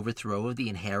violent overthrow of the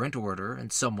inherent order,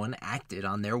 and someone acted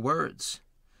on their words.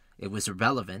 It was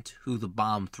irrelevant who the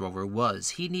bomb thrower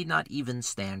was. He need not even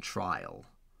stand trial.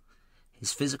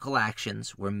 His physical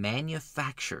actions were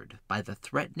manufactured by the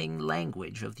threatening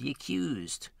language of the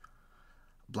accused.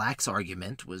 Black's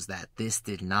argument was that this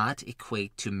did not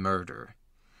equate to murder.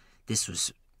 This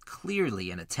was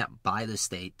clearly an attempt by the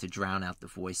state to drown out the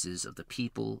voices of the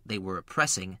people they were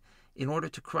oppressing in order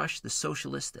to crush the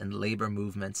socialist and labor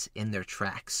movements in their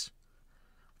tracks.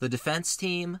 The defense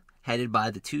team, headed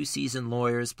by the two seasoned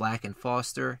lawyers Black and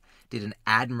Foster, did an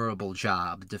admirable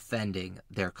job defending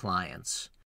their clients.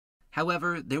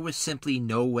 However, there was simply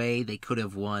no way they could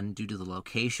have won due to the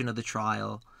location of the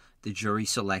trial, the jury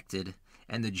selected,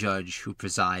 and the judge who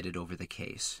presided over the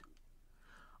case.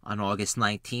 On August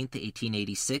 19,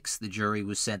 1886, the jury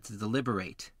was sent to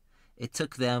deliberate. It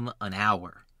took them an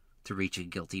hour to reach a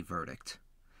guilty verdict.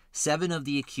 7 of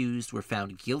the accused were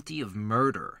found guilty of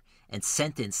murder and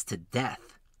sentenced to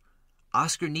death.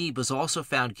 Oscar Neebe was also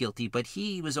found guilty, but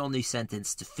he was only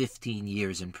sentenced to 15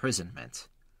 years imprisonment.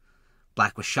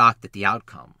 Black was shocked at the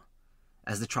outcome.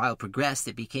 As the trial progressed,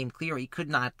 it became clear he could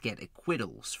not get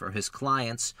acquittals for his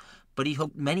clients, but he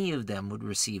hoped many of them would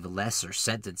receive lesser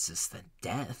sentences than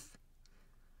death.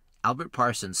 Albert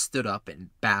Parsons stood up and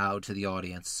bowed to the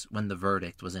audience when the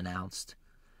verdict was announced.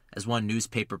 As one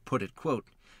newspaper put it, quote,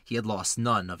 he had lost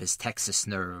none of his Texas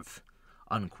nerve,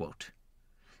 unquote.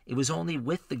 It was only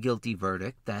with the guilty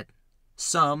verdict that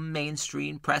some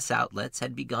mainstream press outlets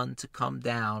had begun to come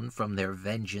down from their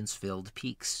vengeance-filled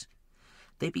peaks.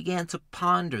 They began to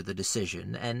ponder the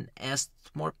decision and asked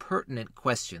more pertinent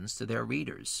questions to their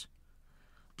readers.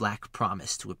 Black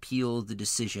promised to appeal the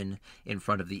decision in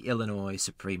front of the Illinois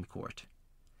Supreme Court.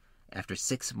 After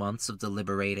 6 months of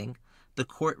deliberating, the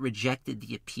court rejected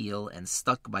the appeal and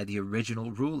stuck by the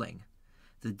original ruling.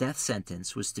 The death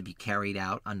sentence was to be carried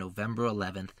out on November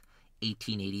 11,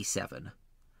 1887.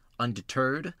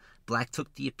 Undeterred, Black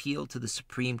took the appeal to the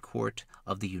Supreme Court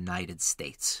of the United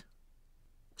States.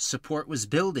 Support was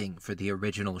building for the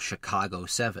original Chicago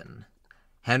 7.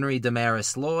 Henry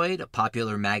Damaris Lloyd, a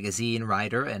popular magazine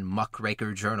writer and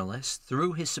muckraker journalist,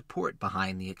 threw his support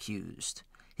behind the accused.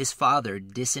 His father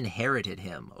disinherited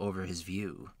him over his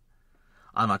view.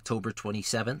 On October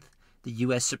 27th, the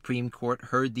U.S. Supreme Court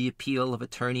heard the appeal of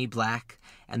Attorney Black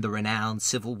and the renowned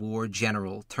Civil War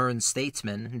general turned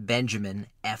statesman Benjamin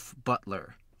F.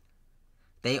 Butler.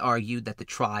 They argued that the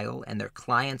trial and their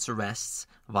clients' arrests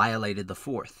violated the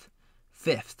 4th,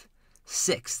 5th,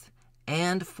 6th,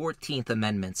 and 14th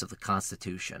Amendments of the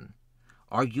Constitution.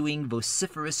 Arguing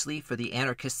vociferously for the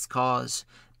anarchists' cause,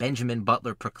 Benjamin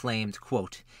Butler proclaimed,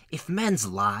 quote, if men's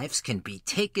lives can be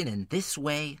taken in this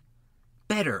way,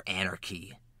 better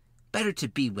anarchy. Better to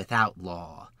be without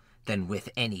law than with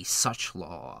any such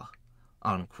law,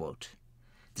 unquote.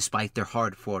 Despite their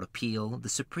hard-fought appeal, the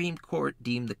Supreme Court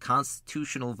deemed the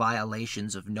constitutional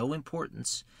violations of no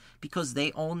importance because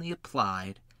they only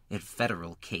applied in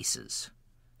federal cases.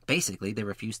 Basically, they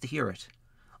refused to hear it,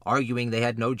 arguing they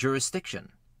had no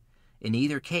jurisdiction. In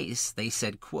either case, they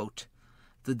said, quote,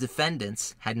 the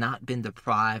defendants had not been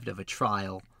deprived of a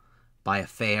trial by a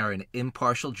fair and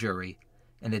impartial jury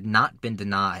and had not been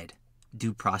denied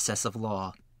due process of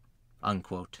law,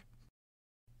 unquote.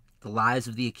 The lives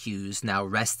of the accused now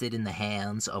rested in the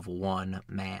hands of one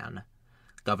man,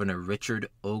 Governor Richard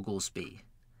Oglesby.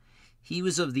 He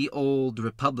was of the old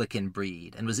Republican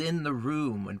breed and was in the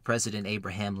room when President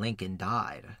Abraham Lincoln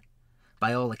died.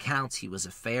 By all accounts, he was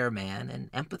a fair man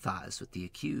and empathized with the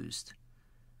accused.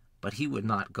 But he would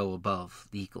not go above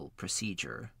legal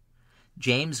procedure.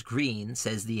 James Green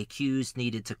says the accused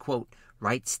needed to, quote,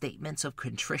 write statements of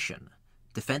contrition.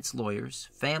 Defense lawyers,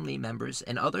 family members,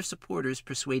 and other supporters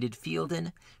persuaded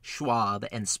Fielden, Schwab,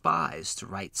 and Spies to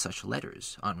write such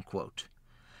letters, unquote.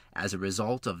 As a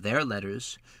result of their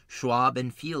letters, Schwab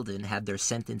and Fielden had their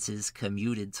sentences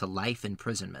commuted to life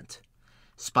imprisonment.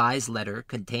 Spy's letter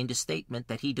contained a statement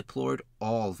that he deplored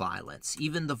all violence,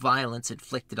 even the violence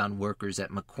inflicted on workers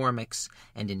at McCormick's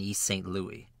and in East St.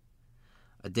 Louis.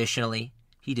 Additionally,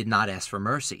 he did not ask for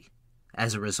mercy.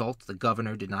 As a result, the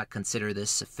governor did not consider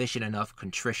this sufficient enough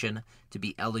contrition to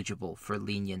be eligible for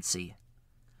leniency.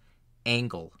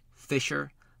 Engel,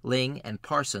 Fisher, Ling, and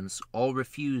Parsons all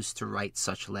refused to write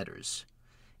such letters.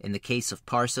 In the case of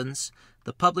Parsons,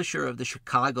 the publisher of the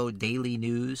Chicago Daily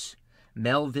News,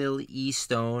 Melville E.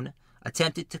 Stone,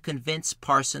 attempted to convince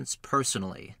Parsons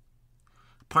personally.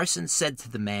 Parsons said to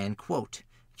the man, quote,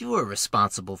 "You are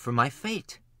responsible for my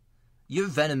fate. Your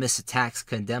venomous attacks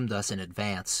condemned us in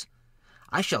advance.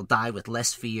 I shall die with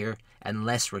less fear and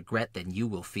less regret than you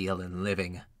will feel in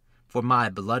living, for my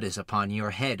blood is upon your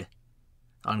head."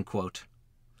 Unquote.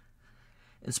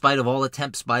 In spite of all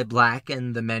attempts by Black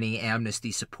and the many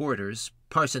amnesty supporters,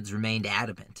 Parsons remained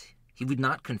adamant. He would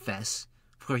not confess,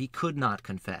 for he could not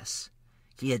confess.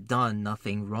 He had done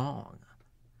nothing wrong.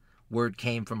 Word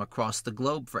came from across the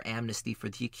globe for amnesty for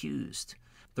the accused.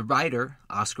 The writer,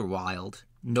 Oscar Wilde,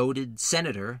 noted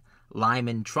Senator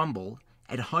Lyman Trumbull,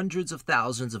 and hundreds of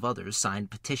thousands of others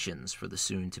signed petitions for the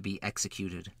soon-to-be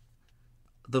executed.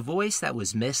 The voice that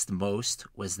was missed most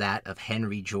was that of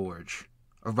Henry George.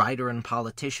 A writer and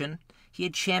politician, he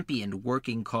had championed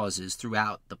working causes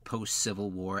throughout the post-Civil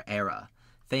War era,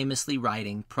 famously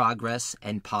writing Progress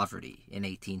and Poverty in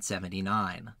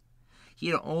 1879. He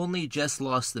had only just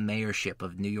lost the mayorship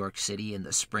of New York City in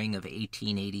the spring of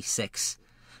 1886,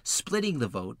 splitting the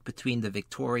vote between the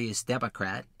victorious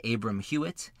Democrat Abram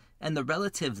Hewitt and the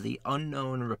relatively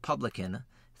unknown Republican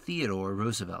Theodore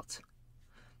Roosevelt.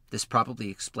 This probably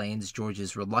explains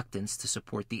George's reluctance to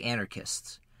support the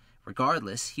anarchists.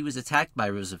 Regardless, he was attacked by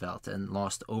Roosevelt and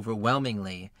lost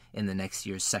overwhelmingly in the next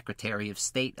year's Secretary of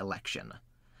State election,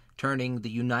 turning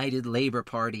the United Labor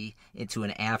Party into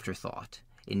an afterthought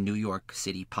in New York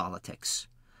City politics.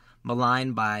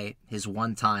 Maligned by his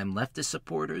one-time leftist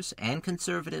supporters and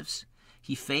conservatives,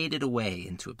 he faded away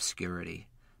into obscurity.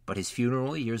 But his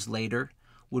funeral years later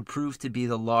would prove to be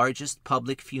the largest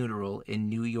public funeral in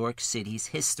New York City's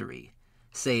history,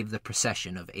 save the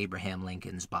procession of Abraham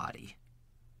Lincoln's body.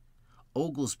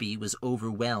 Oglesby was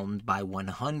overwhelmed by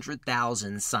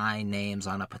 100,000 signed names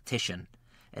on a petition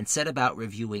and set about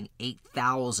reviewing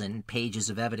 8,000 pages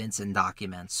of evidence and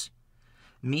documents.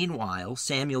 Meanwhile,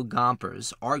 Samuel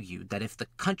Gompers argued that if the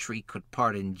country could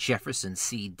pardon Jefferson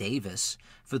C. Davis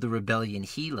for the rebellion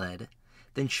he led,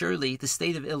 then surely the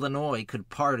state of Illinois could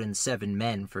pardon 7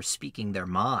 men for speaking their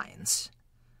minds.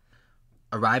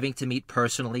 Arriving to meet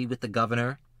personally with the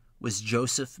governor was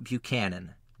Joseph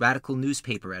Buchanan, Radical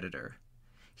newspaper editor.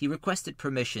 He requested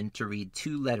permission to read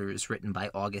 2 letters written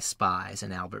by August Spies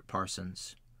and Albert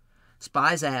Parsons.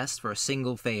 Spies asked for a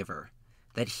single favor,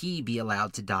 that he be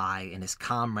allowed to die in his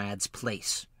comrade's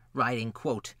place, writing,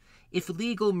 quote, "If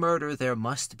legal murder there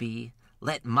must be,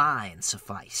 let mine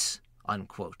suffice,"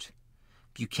 unquote.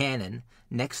 Buchanan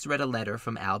next read a letter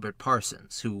from Albert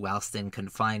Parsons, who, whilst in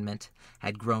confinement,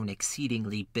 had grown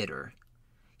exceedingly bitter.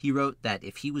 He wrote that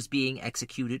if he was being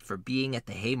executed for being at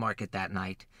the Haymarket that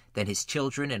night, then his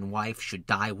children and wife should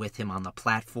die with him on the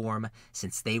platform,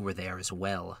 since they were there as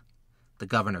well. The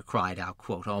governor cried out,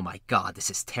 quote, "Oh my God, this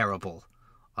is terrible,"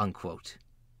 unquote.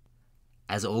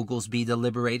 As Oglesby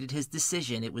deliberated his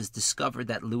decision, it was discovered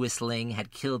that Louis Ling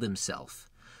had killed himself,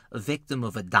 a victim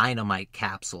of a dynamite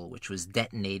capsule which was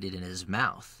detonated in his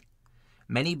mouth.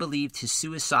 Many believed his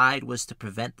suicide was to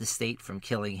prevent the state from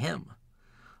killing him.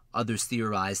 Others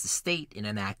theorized the state, in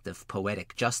an act of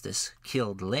poetic justice,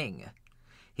 killed Ling.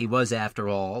 He was, after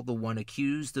all, the one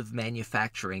accused of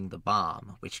manufacturing the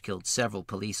bomb, which killed several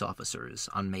police officers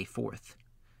on May 4th.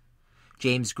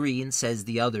 James Green says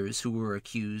the others who were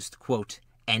accused, quote,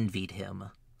 "envied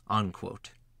him,"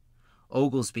 unquote.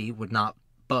 Oglesby would not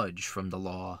budge from the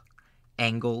law.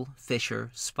 Engel, Fisher,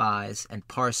 Spies, and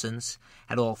Parsons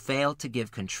had all failed to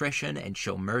give contrition and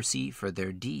show mercy for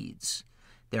their deeds.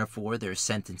 Therefore, their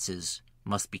sentences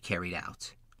must be carried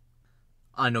out.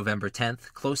 On November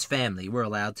 10th, close family were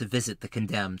allowed to visit the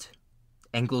condemned.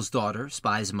 Engel's daughter,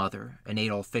 Spy's mother, and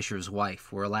Adolf Fisher's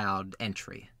wife were allowed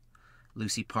entry.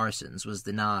 Lucy Parsons was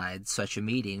denied such a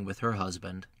meeting with her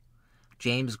husband.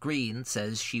 James Green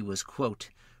says she was, quote,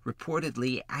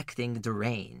 "reportedly acting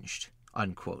deranged,"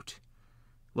 unquote.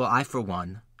 Well, I, for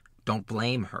one, don't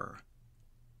blame her.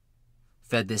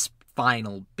 Fed this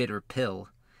final bitter pill,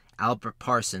 Albert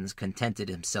Parsons contented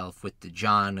himself with the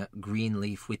John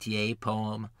Greenleaf Whittier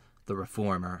poem, The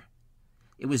Reformer.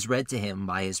 It was read to him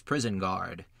by his prison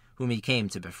guard, whom he came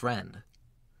to befriend.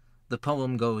 The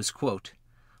poem goes, quote,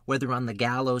 "Whether on the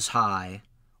gallows high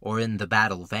or in the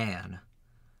battle van,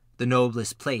 the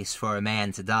noblest place for a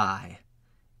man to die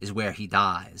is where he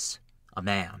dies, a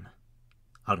man,"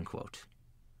 unquote.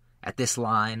 At this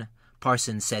line,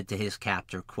 Parsons said to his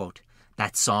captor, quote,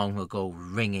 "That song will go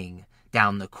ringing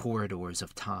down the corridors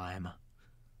of time,"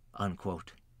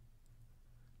 unquote.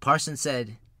 Parsons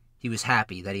said he was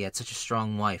happy that he had such a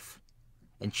strong wife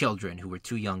and children who were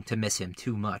too young to miss him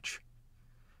too much.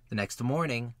 The next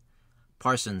morning,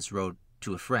 Parsons wrote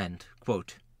to a friend,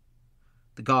 quote,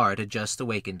 "The guard had just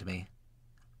awakened me.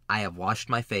 I have washed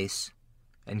my face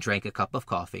and drank a cup of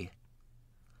coffee.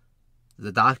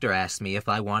 The doctor asked me if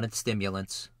I wanted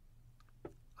stimulants.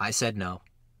 I said no.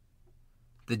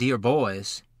 The dear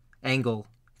boys, Engel,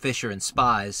 Fisher, and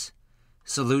Spies,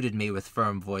 saluted me with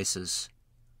firm voices.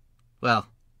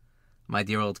 Well, my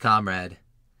dear old comrade,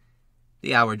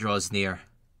 the hour draws near.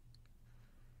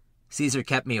 Caesar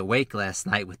kept me awake last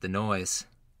night with the noise,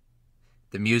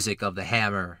 the music of the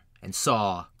hammer and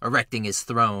saw erecting his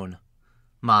throne,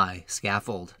 my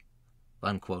scaffold,"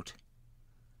 unquote.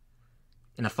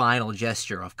 In a final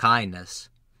gesture of kindness,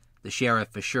 the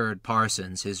sheriff assured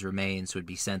Parsons his remains would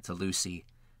be sent to Lucy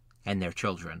and their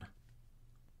children.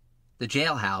 The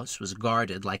jailhouse was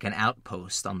guarded like an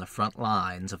outpost on the front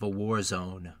lines of a war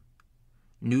zone.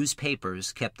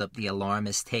 Newspapers kept up the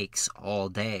alarmist takes all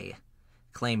day,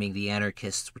 claiming the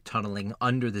anarchists were tunneling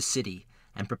under the city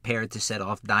and prepared to set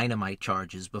off dynamite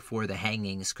charges before the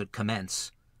hangings could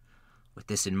commence. With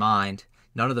this in mind,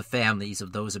 none of the families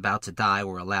of those about to die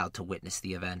were allowed to witness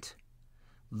the event.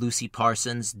 Lucy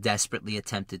Parsons desperately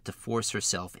attempted to force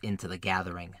herself into the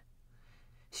gathering.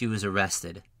 She was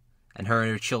arrested, and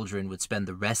her children would spend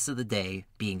the rest of the day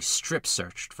being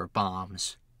strip-searched for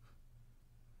bombs.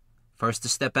 First to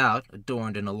step out,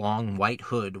 adorned in a long white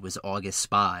hood, was August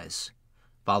Spies,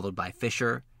 followed by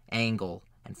Fisher, Engel,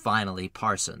 and finally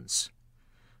Parsons.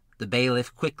 The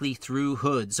bailiff quickly threw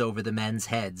hoods over the men's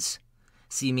heads,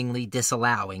 seemingly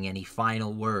disallowing any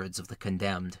final words of the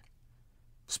condemned.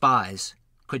 Spies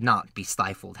could not be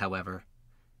stifled, however.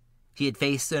 He had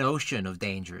faced an ocean of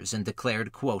dangers and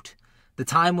declared, quote, "The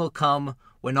time will come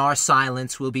when our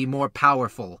silence will be more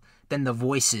powerful than the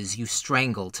voices you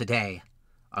strangle today,"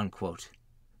 unquote.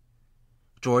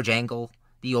 George Engel,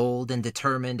 the old and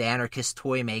determined anarchist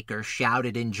toymaker,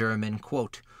 shouted in German,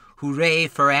 quote, "Hooray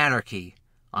for anarchy,"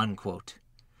 unquote.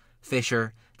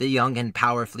 Fisher, the young and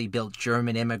powerfully built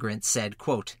German immigrant, said,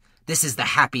 quote, "This is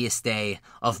the happiest day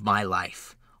of my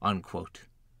life," unquote.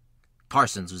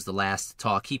 Parsons was the last to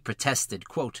talk. He protested,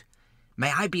 quote,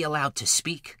 "May I be allowed to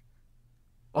speak?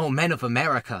 Oh, men of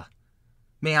America,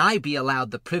 may I be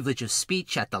allowed the privilege of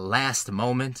speech at the last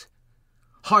moment?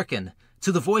 Hearken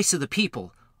to the voice of the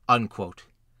people," unquote.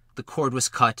 The cord was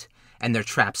cut, and their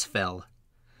traps fell.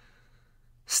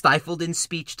 Stifled in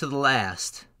speech to the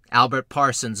last, Albert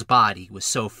Parsons' body was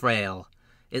so frail,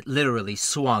 it literally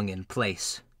swung in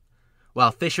place,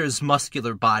 while Fisher's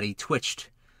muscular body twitched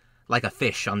like a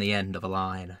fish on the end of a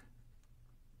line.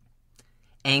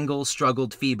 Engel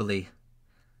struggled feebly,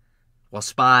 while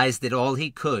Spies did all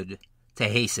he could to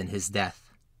hasten his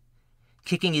death,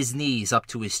 kicking his knees up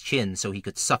to his chin so he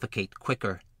could suffocate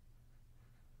quicker.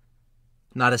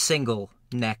 Not a single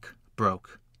neck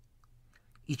broke.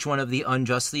 Each one of the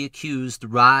unjustly accused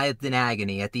writhed in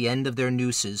agony at the end of their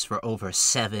nooses for over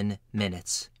 7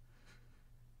 minutes.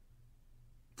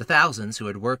 The thousands who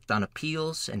had worked on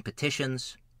appeals and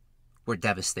petitions were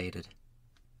devastated.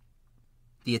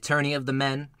 The attorney of the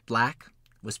men, Black,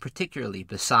 was particularly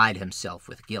beside himself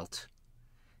with guilt.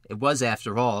 It was,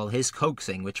 after all, his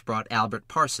coaxing which brought Albert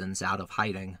Parsons out of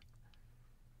hiding.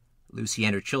 Lucy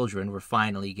and her children were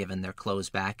finally given their clothes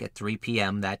back at 3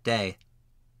 p.m. that day.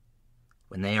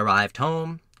 When they arrived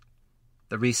home,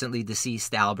 the recently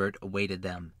deceased Albert awaited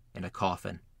them in a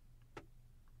coffin.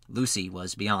 Lucy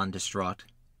was beyond distraught.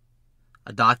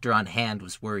 A doctor on hand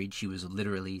was worried she was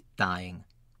literally dying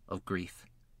of grief.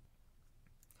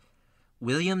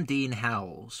 William Dean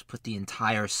Howells put the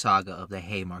entire saga of the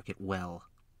Haymarket well.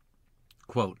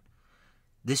 Quote,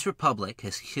 "This republic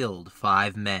has killed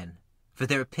 5 men for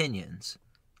their opinions,"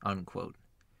 unquote.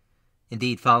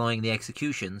 Indeed, following the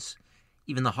executions,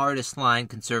 even the hardest-line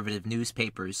conservative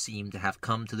newspapers seemed to have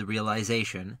come to the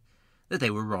realization that they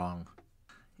were wrong.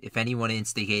 If anyone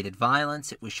instigated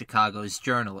violence, it was Chicago's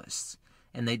journalists,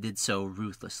 and they did so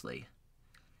ruthlessly.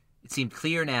 It seemed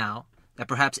clear now that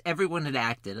perhaps everyone had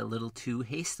acted a little too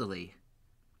hastily.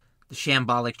 The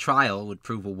shambolic trial would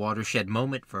prove a watershed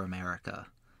moment for America,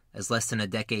 as less than a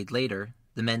decade later,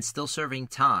 the men still serving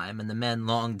time and the men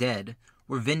long dead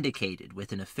were vindicated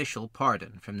with an official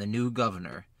pardon from the new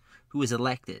governor, who was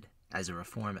elected as a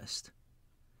reformist.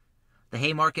 The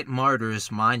Haymarket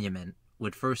Martyrs Monument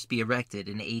would first be erected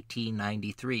in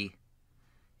 1893.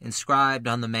 Inscribed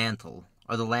on the mantle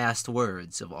are the last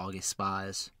words of August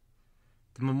Spies.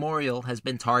 The memorial has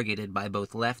been targeted by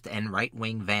both left and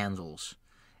right-wing vandals,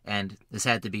 and has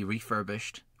had to be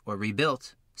refurbished or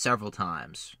rebuilt several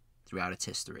times throughout its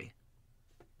history.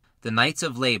 The Knights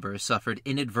of Labor suffered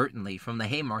inadvertently from the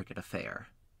Haymarket affair.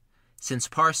 Since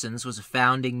Parsons was a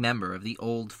founding member of the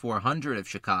Old 400 of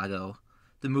Chicago,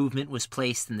 the movement was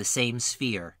placed in the same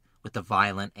sphere with the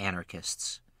violent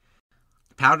anarchists.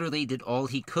 Powderly did all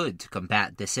he could to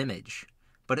combat this image,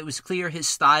 but it was clear his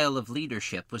style of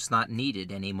leadership was not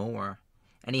needed anymore,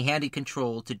 and he handed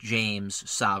control to James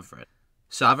Sovereign.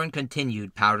 Sovereign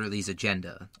continued Powderly's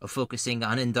agenda of focusing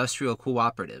on industrial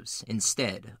cooperatives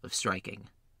instead of striking.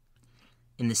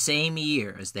 In the same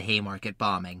year as the Haymarket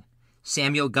bombing,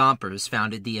 Samuel Gompers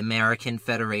founded the American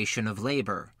Federation of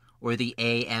Labor, or the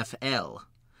AFL.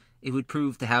 It would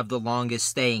prove to have the longest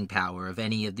staying power of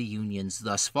any of the unions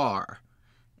thus far,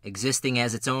 existing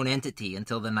as its own entity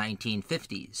until the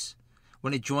 1950s,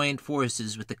 when it joined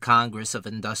forces with the Congress of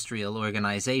Industrial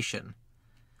Organization.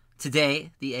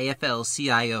 Today, the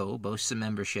AFL-CIO boasts a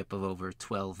membership of over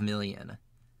 12 million.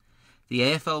 The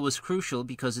AFL was crucial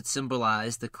because it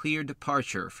symbolized a clear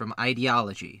departure from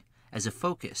ideology as a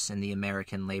focus in the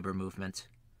American labor movement.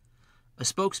 A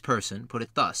spokesperson put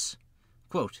it thus,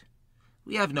 quote,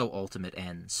 "We have no ultimate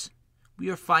ends. We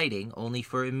are fighting only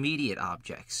for immediate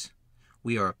objects.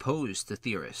 We are opposed to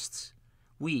theorists.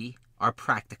 We are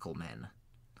practical men."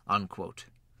 Unquote.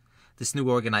 This new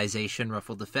organization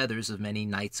ruffled the feathers of many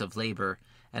Knights of Labor,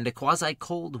 and a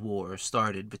quasi-Cold War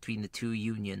started between the two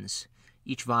unions,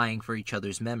 each vying for each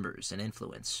other's members and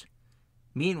influence.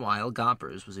 Meanwhile,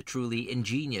 Gompers was a truly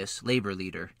ingenious labor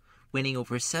leader, winning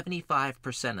over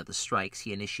 75% of the strikes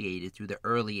he initiated through the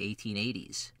early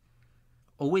 1880s.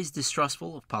 Always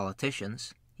distrustful of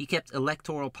politicians, he kept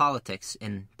electoral politics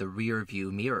in the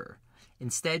rear-view mirror,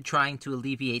 instead trying to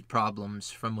alleviate problems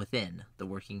from within the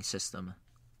working system.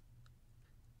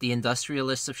 The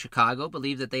industrialists of Chicago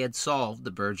believed that they had solved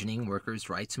the burgeoning workers'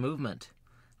 rights movement,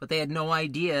 but they had no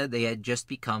idea they had just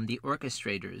become the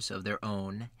orchestrators of their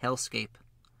own hellscape.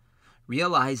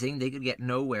 Realizing they could get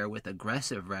nowhere with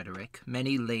aggressive rhetoric,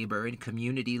 many labor and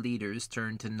community leaders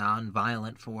turned to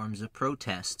nonviolent forms of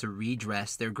protest to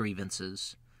redress their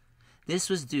grievances. This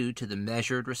was due to the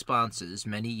measured responses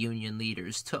many union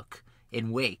leaders took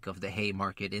in wake of the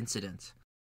Haymarket incident.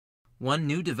 One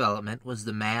new development was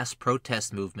the mass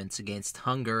protest movements against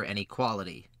hunger and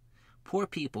equality. Poor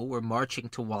people were marching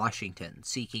to Washington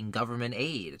seeking government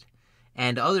aid,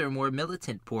 and other more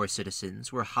militant poor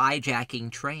citizens were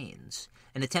hijacking trains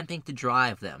and attempting to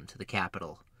drive them to the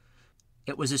Capitol.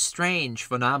 It was a strange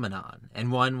phenomenon,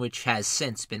 and one which has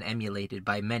since been emulated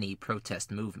by many protest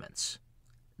movements.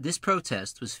 This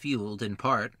protest was fueled in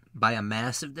part by a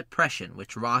massive depression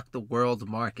which rocked the world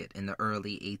market in the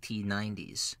early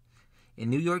 1890s. In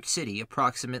New York City,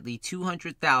 approximately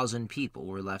 200,000 people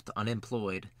were left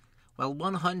unemployed, while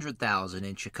 100,000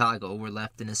 in Chicago were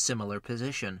left in a similar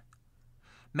position.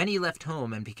 Many left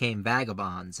home and became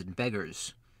vagabonds and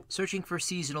beggars, searching for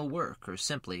seasonal work or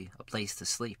simply a place to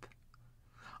sleep.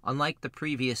 Unlike the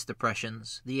previous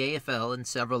depressions, the AFL and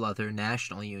several other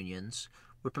national unions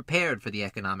were prepared for the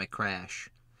economic crash.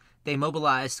 They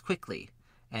mobilized quickly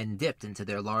and dipped into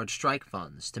their large strike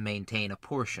funds to maintain a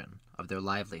portion of their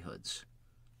livelihoods.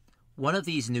 One of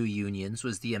these new unions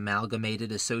was the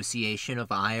Amalgamated Association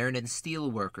of Iron and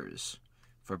Steel Workers.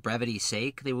 For brevity's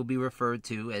sake, they will be referred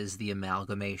to as the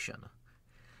Amalgamation.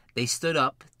 They stood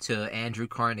up to Andrew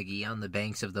Carnegie on the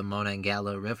banks of the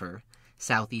Monongahela River,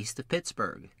 southeast of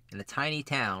Pittsburgh, in a tiny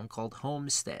town called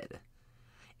Homestead.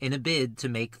 In a bid to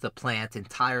make the plant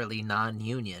entirely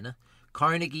non-union,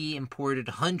 Carnegie imported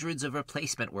hundreds of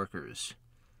replacement workers.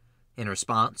 In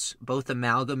response, both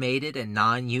amalgamated and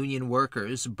non-union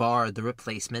workers barred the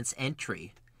replacements'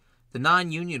 entry. The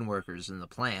non-union workers in the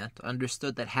plant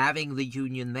understood that having the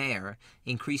union there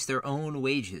increased their own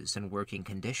wages and working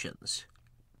conditions.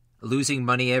 Losing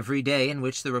money every day in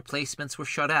which the replacements were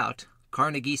shut out,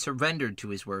 Carnegie surrendered to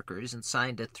his workers and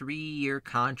signed a 3-year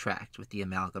contract with the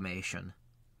amalgamation.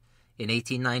 In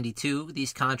 1892,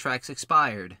 these contracts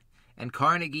expired, and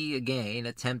Carnegie again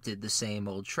attempted the same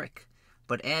old trick,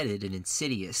 but added an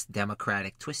insidious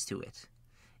democratic twist to it.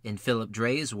 In Philip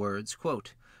Dray's words,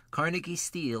 quote, "Carnegie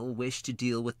Steel wished to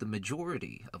deal with the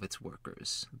majority of its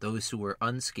workers, those who were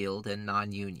unskilled and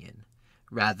non-union,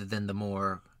 rather than the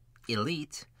more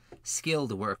elite,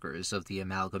 skilled workers of the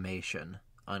amalgamation,"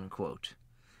 unquote.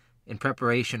 In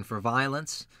preparation for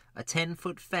violence, a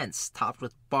 10-foot fence topped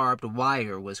with barbed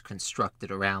wire was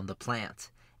constructed around the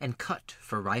plant and cut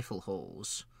for rifle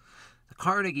holes. The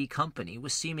Carnegie Company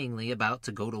was seemingly about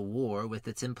to go to war with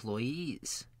its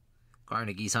employees.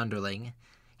 Carnegie's underling,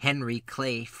 Henry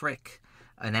Clay Frick,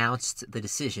 announced the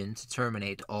decision to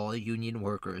terminate all union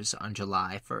workers on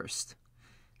July 1st.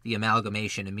 The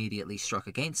amalgamation immediately struck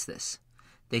against this.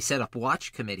 They set up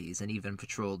watch committees and even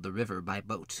patrolled the river by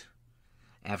boat.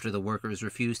 After the workers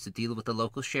refused to deal with the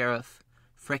local sheriff,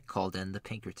 Frick called in the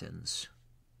Pinkertons.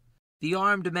 The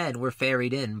armed men were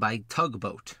ferried in by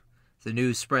tugboat. The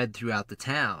news spread throughout the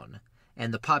town,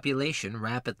 and the population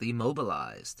rapidly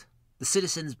mobilized. The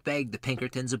citizens begged the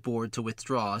Pinkertons aboard to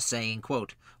withdraw, saying,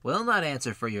 quote, "We'll not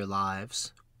answer for your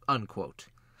lives," unquote.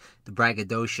 The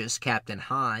braggadocious Captain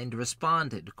Hind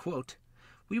responded, quote,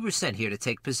 "We were sent here to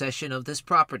take possession of this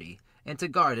property and to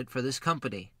guard it for this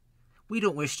company. We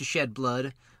don't wish to shed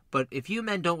blood, but if you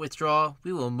men don't withdraw,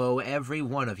 we will mow every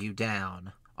one of you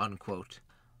down," unquote.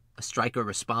 A striker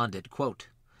responded, quote,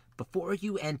 "Before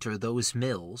you enter those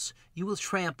mills, you will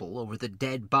trample over the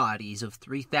dead bodies of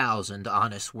 3,000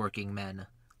 honest working men,"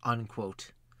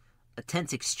 unquote. A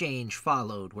tense exchange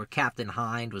followed where Captain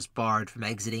Hind was barred from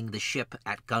exiting the ship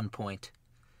at gunpoint.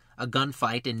 A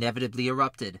gunfight inevitably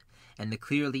erupted, and the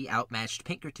clearly outmatched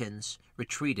Pinkertons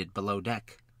retreated below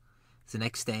deck. The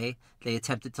next day, they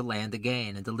attempted to land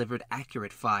again and delivered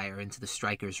accurate fire into the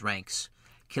strikers' ranks,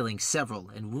 killing several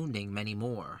and wounding many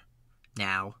more.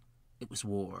 Now, it was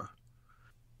war.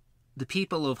 The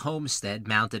people of Homestead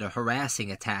mounted a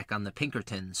harassing attack on the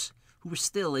Pinkertons, who were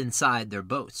still inside their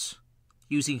boats.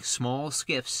 Using small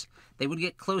skiffs, they would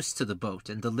get close to the boat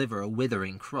and deliver a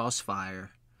withering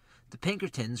crossfire. The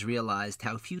Pinkertons realized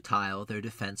how futile their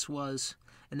defense was,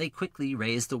 and they quickly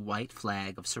raised a white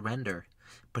flag of surrender,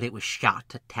 but it was shot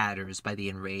to tatters by the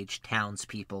enraged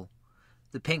townspeople.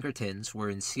 The Pinkertons were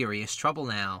in serious trouble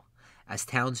now, as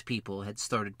townspeople had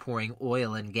started pouring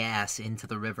oil and gas into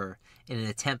the river in an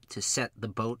attempt to set the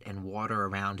boat and water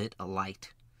around it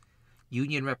alight.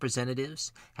 Union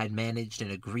representatives had managed an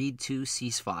agreed-to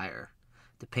ceasefire.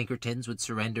 The Pinkertons would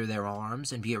surrender their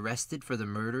arms and be arrested for the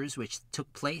murders which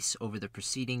took place over the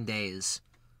preceding days.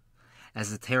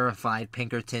 As the terrified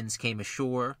Pinkertons came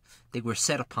ashore, they were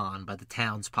set upon by the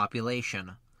town's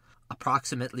population.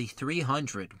 Approximately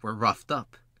 300 were roughed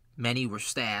up. Many were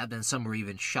stabbed, and some were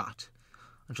even shot.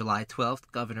 On July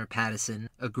 12th, Governor Pattison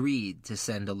agreed to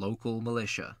send a local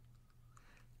militia.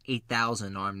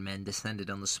 8,000 armed men descended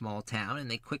on the small town,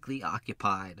 and they quickly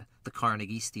occupied the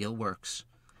Carnegie Steel Works.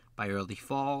 By early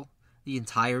fall, the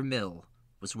entire mill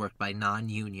was worked by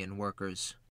non-union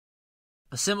workers.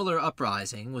 A similar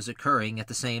uprising was occurring at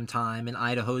the same time in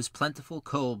Idaho's plentiful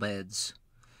coal beds.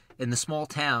 In the small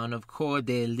town of Coeur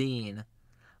d'Alene,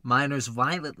 miners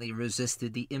violently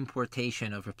resisted the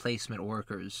importation of replacement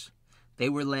workers. They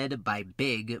were led by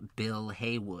Big Bill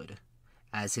Haywood.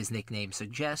 As his nickname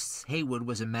suggests, Haywood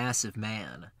was a massive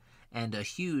man, and a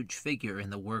huge figure in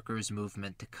the workers'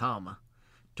 movement to come.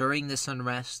 During this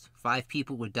unrest, 5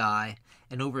 people would die,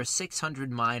 and over 600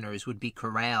 miners would be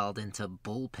corralled into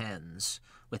bullpens,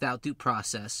 without due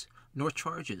process, nor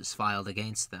charges filed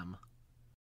against them.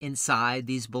 Inside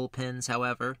these bullpens,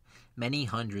 however, many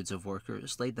hundreds of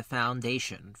workers laid the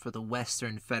foundation for the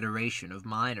Western Federation of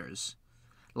Miners.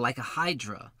 Like a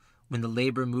hydra, when the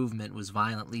labor movement was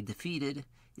violently defeated,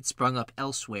 it sprung up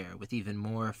elsewhere with even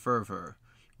more fervor,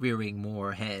 rearing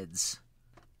more heads.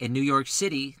 In New York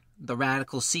City, the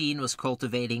radical scene was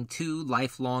cultivating 2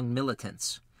 lifelong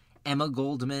militants, Emma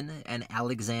Goldman and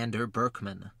Alexander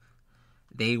Berkman.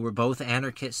 They were both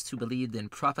anarchists who believed in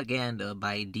propaganda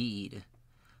by deed.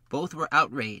 Both were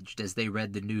outraged as they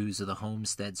read the news of the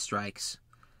Homestead strikes.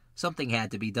 Something had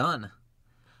to be done.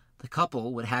 The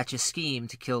couple would hatch a scheme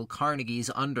to kill Carnegie's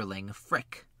underling,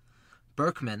 Frick.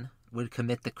 Berkman would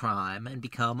commit the crime and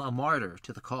become a martyr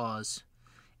to the cause.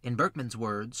 In Berkman's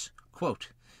words, quote,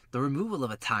 "The removal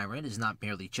of a tyrant is not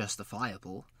merely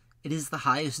justifiable, it is the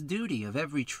highest duty of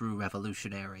every true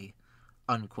revolutionary,"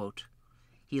 unquote.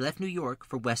 He left New York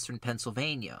for western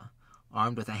Pennsylvania,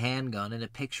 armed with a handgun and a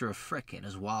picture of Frick in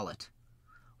his wallet.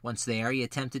 Once there, he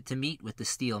attempted to meet with the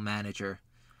steel manager,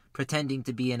 pretending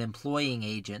to be an employing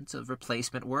agent of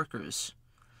replacement workers.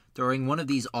 During one of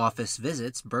these office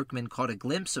visits, Berkman caught a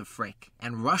glimpse of Frick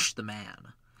and rushed the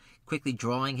man, quickly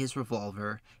drawing his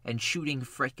revolver and shooting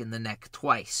Frick in the neck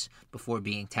twice before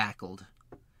being tackled.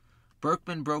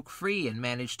 Berkman broke free and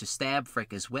managed to stab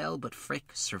Frick as well, but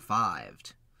Frick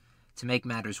survived. To make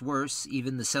matters worse,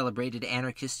 even the celebrated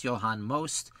anarchist Johann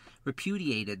Most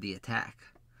repudiated the attack.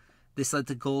 This led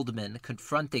to Goldman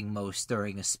confronting Most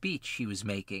during a speech he was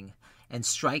making and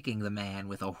striking the man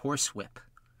with a horsewhip.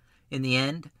 In the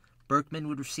end, Berkman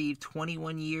would receive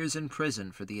 21 years in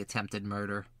prison for the attempted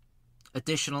murder.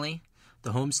 Additionally,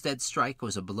 the Homestead strike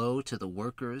was a blow to the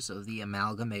workers of the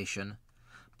amalgamation,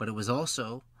 but it was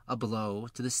also a blow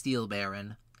to the steel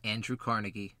baron, Andrew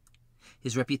Carnegie.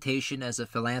 His reputation as a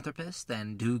philanthropist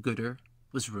and do-gooder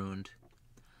was ruined.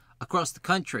 Across the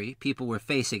country, people were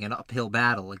facing an uphill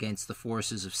battle against the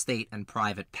forces of state and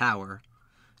private power.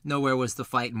 Nowhere was the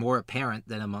fight more apparent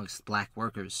than amongst black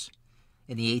workers.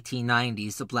 In the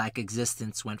 1890s, the black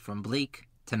existence went from bleak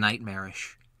to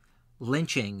nightmarish.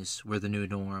 Lynchings were the new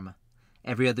norm.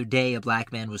 Every other day, a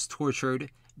black man was tortured,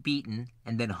 beaten,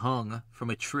 and then hung from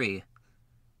a tree.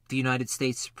 The United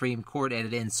States Supreme Court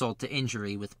added insult to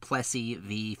injury with Plessy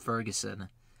v. Ferguson.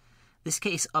 This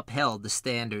case upheld the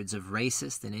standards of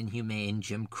racist and inhumane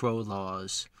Jim Crow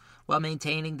laws, while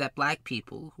maintaining that black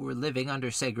people who were living under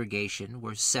segregation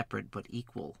were separate but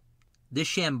equal. This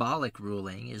shambolic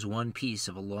ruling is one piece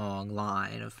of a long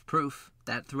line of proof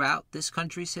that throughout this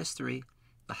country's history,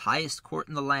 the highest court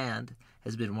in the land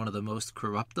has been one of the most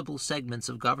corruptible segments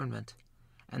of government,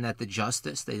 and that the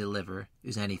justice they deliver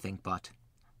is anything but.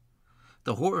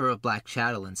 The horror of black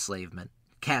chattel enslavement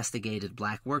castigated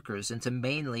black workers into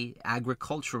mainly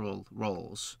agricultural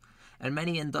roles, and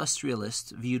many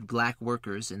industrialists viewed black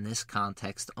workers in this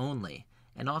context only,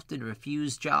 and often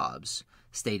refused jobs,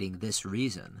 stating this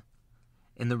reason.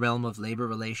 In the realm of labor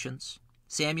relations,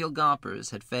 Samuel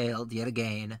Gompers had failed yet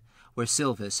again, where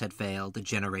Silvis had failed a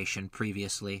generation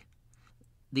previously.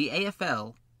 The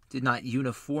AFL did not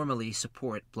uniformly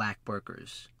support black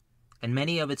workers, and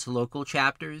many of its local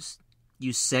chapters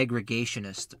used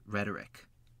segregationist rhetoric.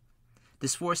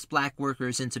 This forced black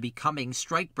workers into becoming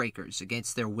strikebreakers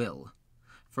against their will,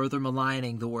 further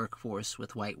maligning the workforce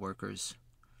with white workers.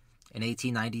 In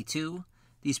 1892,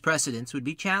 these precedents would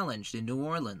be challenged in New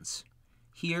Orleans.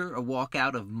 Here, a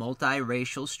walkout of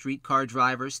multiracial streetcar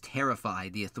drivers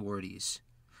terrified the authorities,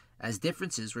 as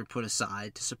differences were put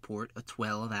aside to support a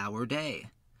 12-hour day.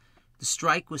 The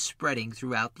strike was spreading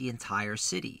throughout the entire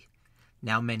city.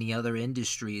 Now many other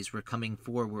industries were coming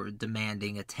forward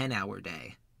demanding a 10-hour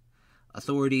day.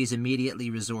 Authorities immediately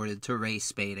resorted to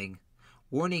race baiting,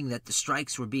 warning that the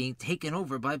strikes were being taken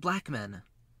over by black men.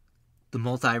 The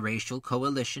multiracial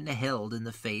coalition held in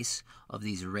the face of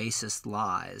these racist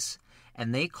lies,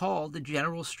 and they called the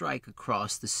general strike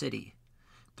across the city.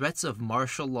 Threats of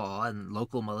martial law and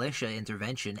local militia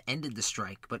intervention ended the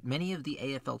strike, but many of the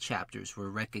AFL chapters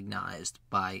were recognized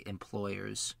by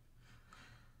employers.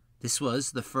 This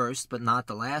was the first but not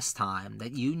the last time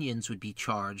that unions would be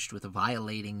charged with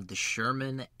violating the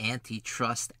Sherman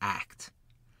Antitrust Act.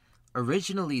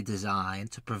 Originally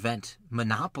designed to prevent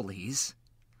monopolies,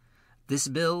 this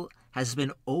bill has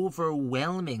been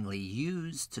overwhelmingly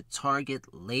used to target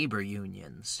labor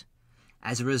unions.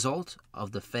 As a result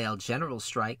of the failed general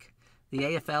strike, the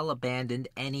AFL abandoned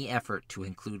any effort to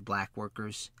include black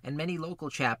workers, and many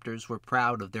local chapters were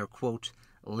proud of their, quote,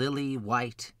 lily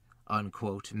white,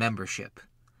 unquote, membership.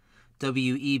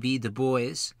 W.E.B. Du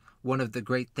Bois, one of the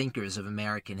great thinkers of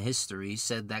American history,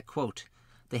 said that, quote,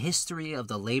 the history of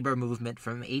the labor movement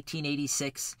from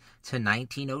 1886 to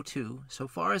 1902, so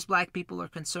far as black people are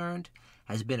concerned,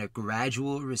 has been a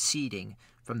gradual receding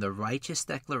from the righteous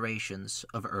declarations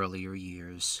of earlier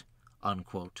years,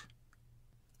 unquote.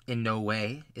 In no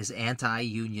way is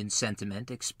anti-union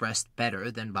sentiment expressed better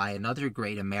than by another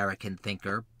great American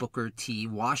thinker, Booker T.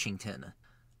 Washington.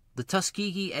 The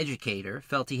Tuskegee educator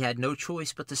felt he had no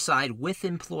choice but to side with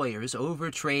employers over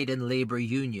trade and labor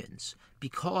unions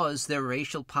because their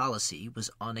racial policy was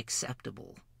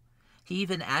unacceptable. He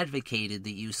even advocated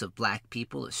the use of black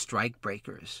people as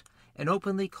strikebreakers and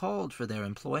openly called for their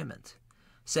employment,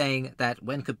 saying that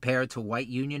when compared to white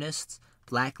unionists,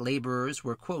 black laborers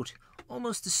were, quote,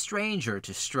 almost a stranger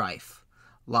to strife,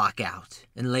 lockout,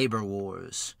 and labor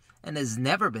wars, and has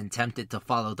never been tempted to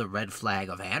follow the red flag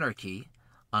of anarchy,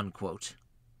 unquote.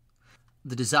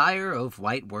 The desire of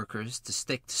white workers to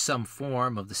stick to some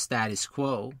form of the status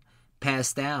quo,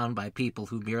 passed down by people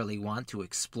who merely want to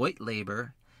exploit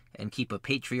labor and keep a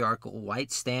patriarchal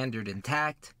white standard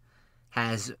intact,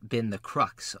 has been the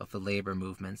crux of the labor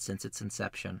movement since its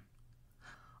inception.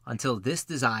 Until this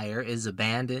desire is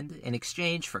abandoned in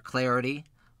exchange for clarity,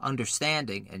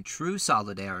 understanding, and true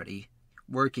solidarity,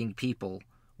 working people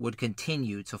would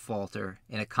continue to falter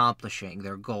in accomplishing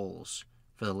their goals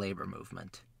for the labor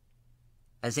movement.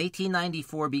 As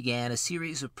 1894 began, a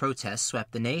series of protests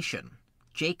swept the nation.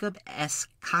 Jacob S.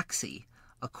 Coxey,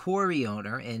 a quarry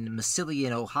owner in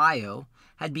Massillon, Ohio,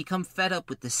 had become fed up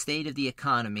with the state of the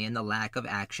economy and the lack of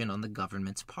action on the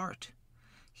government's part.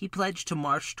 He pledged to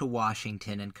march to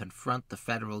Washington and confront the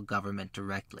federal government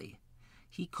directly.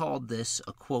 He called this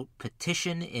a, quote,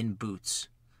 petition in boots.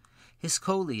 His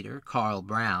co-leader, Carl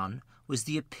Brown, was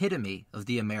the epitome of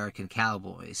the American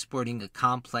cowboy, sporting a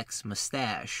complex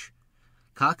mustache.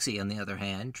 Coxey, on the other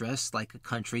hand, dressed like a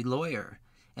country lawyer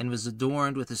and was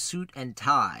adorned with a suit and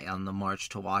tie on the march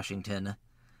to Washington,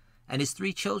 and his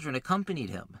 3 children accompanied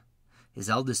him. His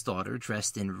eldest daughter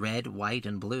dressed in red, white,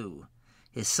 and blue.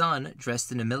 His son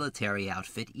dressed in a military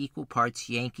outfit equal parts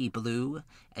Yankee blue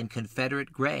and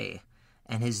Confederate gray,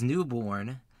 and his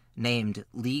newborn, named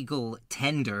Legal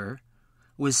Tender,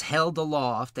 was held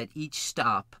aloft at each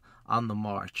stop on the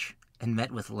march and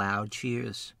met with loud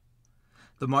cheers.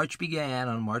 The march began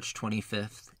on March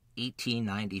 25th,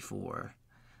 1894.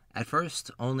 At first,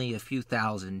 only a few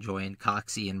thousand joined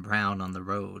Coxey and Brown on the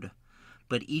road,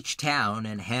 but each town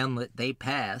and hamlet they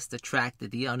passed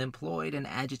attracted the unemployed and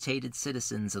agitated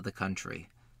citizens of the country.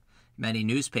 Many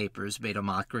newspapers made a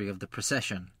mockery of the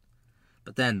procession.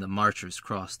 But then the marchers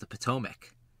crossed the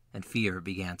Potomac, and fear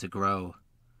began to grow.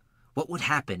 What would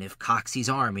happen if Coxey's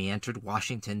army entered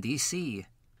Washington, D.C.?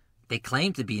 They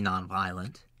claimed to be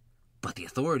nonviolent, but the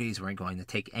authorities weren't going to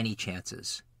take any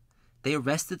chances. They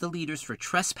arrested the leaders for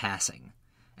trespassing,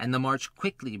 and the march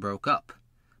quickly broke up.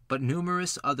 But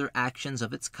numerous other actions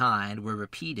of its kind were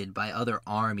repeated by other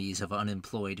armies of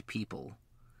unemployed people.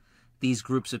 These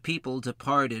groups of people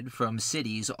departed from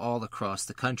cities all across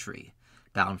the country,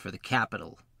 bound for the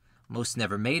capital. Most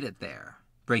never made it there,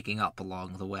 breaking up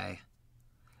along the way.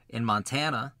 In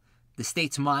Montana, the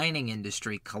state's mining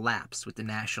industry collapsed with the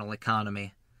national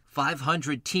economy.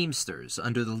 500 Teamsters,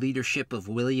 under the leadership of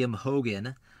William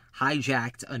Hogan,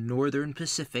 hijacked a Northern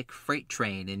Pacific freight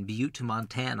train in Butte,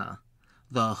 Montana.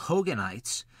 The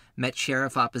Hoganites met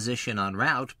sheriff opposition en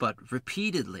route, but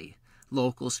repeatedly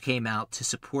locals came out to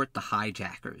support the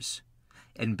hijackers.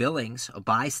 In Billings, a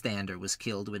bystander was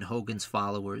killed when Hogan's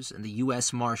followers and the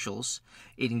U.S. Marshals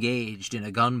engaged in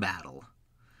a gun battle.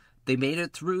 They made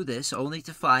it through this only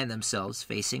to find themselves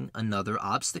facing another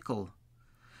obstacle.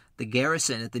 The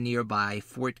garrison at the nearby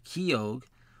Fort Keogh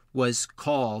was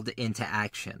called into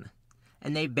action,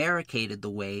 and they barricaded the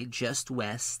way just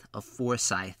west of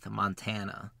Forsyth,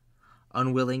 Montana.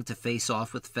 Unwilling to face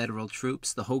off with federal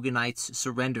troops, the Hoganites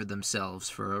surrendered themselves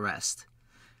for arrest.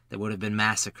 They would have been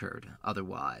massacred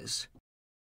otherwise.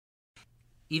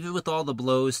 Even with all the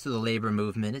blows to the labor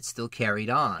movement, it still carried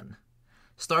on.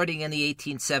 Starting in the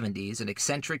 1870s, an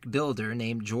eccentric builder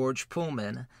named George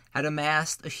Pullman had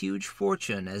amassed a huge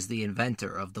fortune as the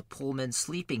inventor of the Pullman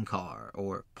sleeping car,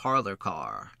 or parlor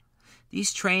car.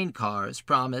 These train cars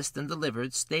promised and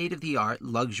delivered state-of-the-art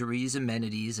luxuries,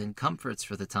 amenities, and comforts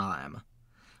for the time.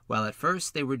 While at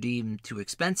first they were deemed too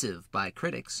expensive by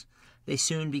critics, they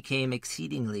soon became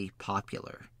exceedingly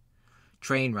popular.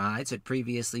 Train rides had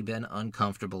previously been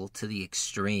uncomfortable to the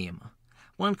extreme.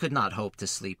 One could not hope to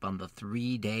sleep on the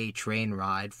 3-day train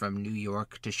ride from New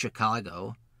York to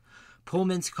Chicago.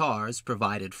 Pullman's cars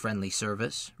provided friendly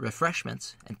service,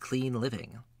 refreshments, and clean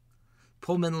living.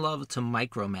 Pullman loved to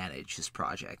micromanage his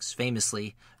projects,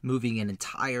 famously moving an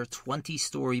entire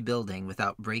 20-story building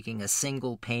without breaking a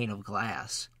single pane of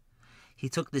glass. He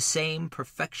took the same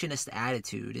perfectionist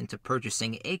attitude into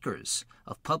purchasing acres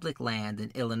of public land in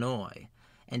Illinois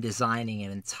and designing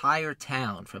an entire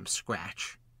town from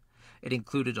scratch. It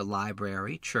included a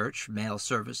library, church, mail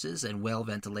services, and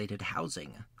well-ventilated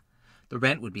housing. The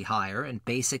rent would be higher, and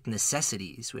basic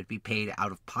necessities would be paid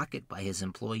out of pocket by his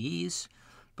employees,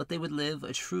 but they would live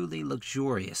a truly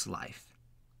luxurious life,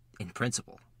 in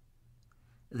principle.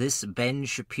 This Ben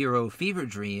Shapiro fever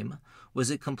dream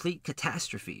was a complete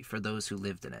catastrophe for those who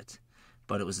lived in it,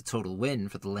 but it was a total win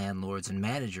for the landlords and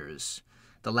managers.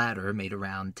 The latter made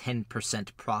around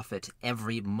 10% profit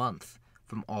every month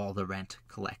from all the rent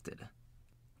collected.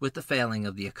 With the failing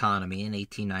of the economy in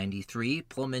 1893,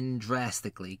 Pullman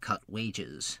drastically cut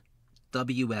wages.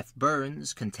 W.F.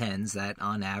 Burns contends that,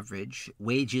 on average,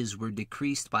 wages were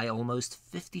decreased by almost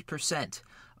 50%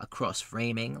 across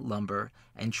framing, lumber,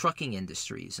 and trucking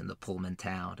industries in the Pullman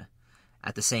town.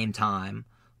 At the same time,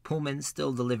 Pullman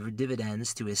still delivered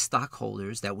dividends to his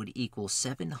stockholders that would equal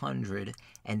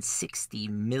 $760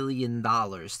 million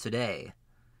today.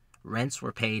 Rents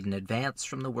were paid in advance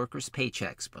from the workers'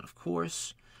 paychecks, but of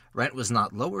course, rent was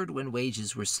not lowered when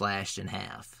wages were slashed in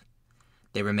half.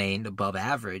 They remained above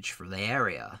average for the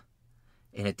area.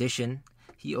 In addition,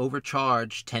 he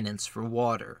overcharged tenants for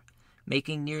water,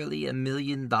 making nearly $1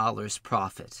 million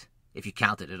profit, if you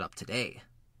counted it up today.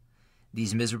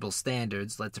 These miserable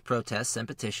standards led to protests and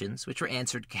petitions, which were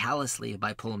answered callously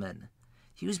by Pullman.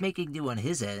 He was making do on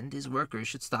his end. His workers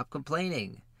should stop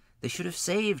complaining. They should have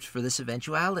saved for this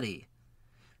eventuality.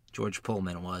 George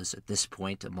Pullman was, at this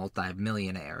point, a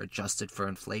multi-millionaire. Adjusted for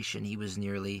inflation, he was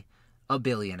nearly a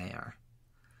billionaire.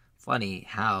 Funny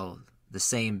how the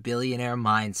same billionaire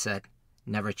mindset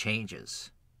never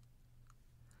changes.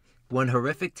 One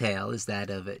horrific tale is that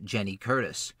of Jenny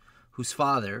Curtis, whose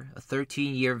father, a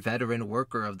 13-year veteran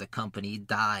worker of the company,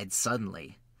 died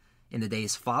suddenly. In the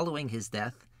days following his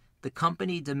death, the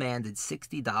company demanded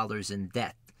 $60 in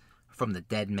debt from the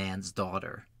dead man's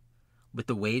daughter. With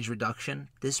the wage reduction,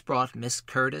 this brought Miss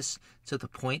Curtis to the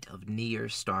point of near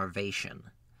starvation.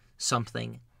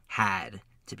 Something had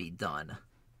to be done.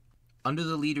 Under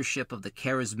the leadership of the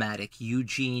charismatic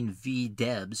Eugene V.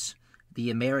 Debs, the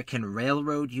American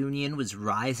Railroad Union was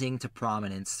rising to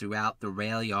prominence throughout the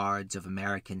rail yards of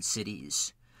American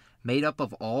cities. Made up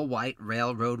of all-white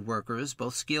railroad workers,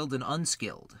 both skilled and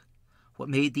unskilled. What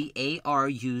made the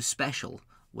ARU special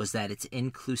was that its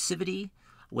inclusivity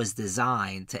was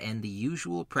designed to end the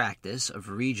usual practice of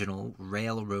regional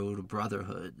railroad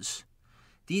brotherhoods.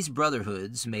 These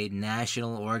brotherhoods made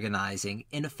national organizing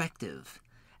ineffective,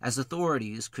 as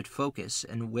authorities could focus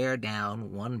and wear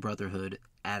down one brotherhood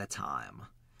at a time.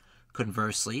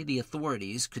 Conversely, the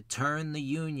authorities could turn the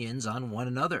unions on one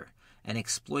another and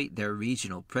exploit their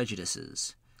regional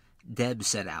prejudices. Debs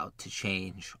set out to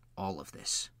change all of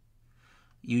this.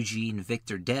 Eugene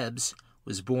Victor Debs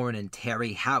was born in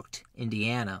Terre Haute,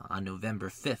 Indiana, on November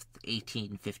 5,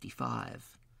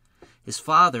 1855. His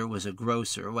father was a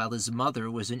grocer, while his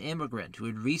mother was an immigrant who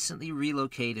had recently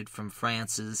relocated from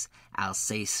France's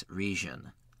Alsace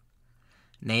region.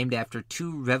 Named after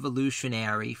two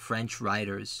revolutionary French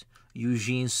writers,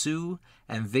 Eugene Sue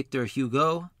and Victor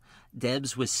Hugo,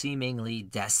 Debs was seemingly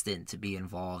destined to be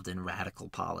involved in radical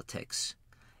politics.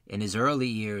 In his early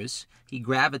years, he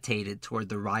gravitated toward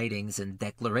the writings and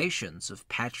declarations of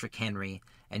Patrick Henry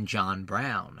and John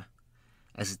Brown.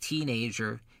 As a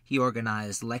teenager, he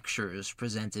organized lectures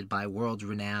presented by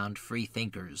world-renowned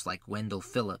freethinkers like Wendell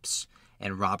Phillips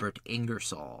and Robert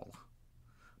Ingersoll.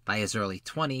 By his early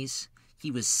 20s,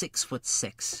 he was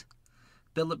 6'6".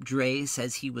 Philip Dray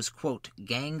says he was, quote,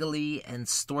 gangly and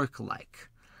stork-like,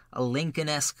 a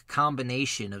Lincoln-esque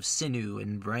combination of sinew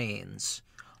and brains,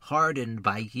 hardened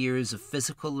by years of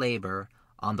physical labor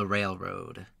on the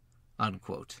railroad,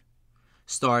 unquote.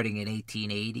 Starting in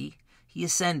 1880, he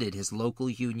ascended his local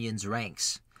union's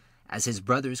ranks, as his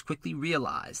brothers quickly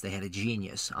realized they had a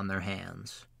genius on their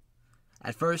hands.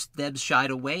 At first, Debs shied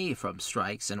away from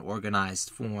strikes and organized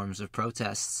forms of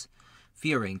protests,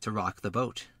 fearing to rock the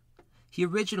boat. He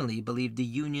originally believed the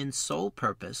union's sole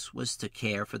purpose was to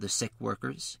care for the sick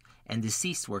workers and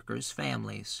deceased workers'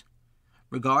 families.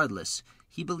 Regardless,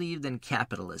 he believed in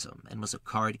capitalism and was a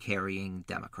card-carrying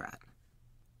Democrat.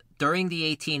 During the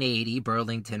 1880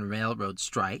 Burlington Railroad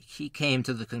strike, he came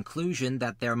to the conclusion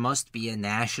that there must be a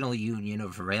national union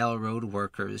of railroad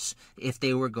workers if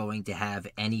they were going to have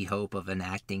any hope of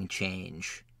enacting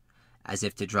change. As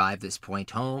if to drive this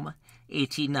point home,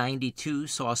 1892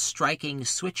 saw striking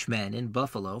switchmen in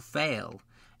Buffalo fail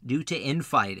due to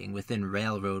infighting within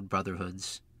railroad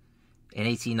brotherhoods. In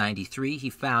 1893, he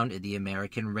founded the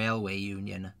American Railway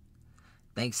Union.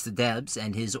 Thanks to Debs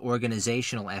and his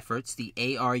organizational efforts, the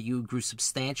ARU grew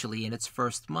substantially in its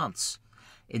first months.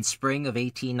 In spring of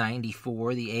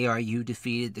 1894, the ARU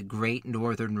defeated the Great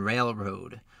Northern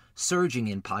Railroad, surging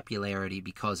in popularity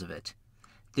because of it.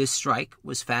 This strike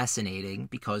was fascinating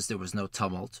because there was no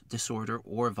tumult, disorder,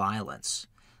 or violence.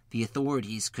 The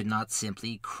authorities could not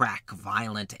simply crack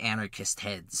violent anarchist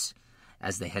heads,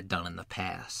 as they had done in the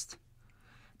past.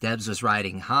 Debs was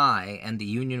riding high, and the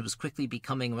union was quickly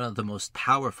becoming one of the most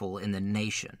powerful in the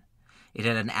nation. It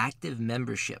had an active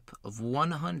membership of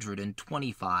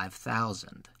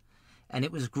 125,000, and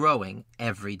it was growing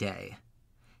every day.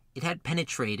 It had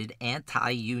penetrated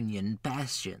anti-union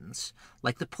bastions,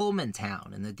 like the Pullman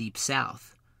town in the Deep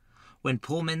South. When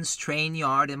Pullman's train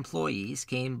yard employees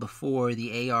came before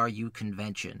the ARU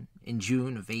convention in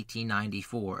June of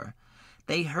 1894,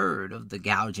 they heard of the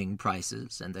gouging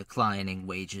prices and declining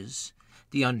wages,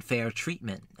 the unfair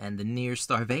treatment, and the near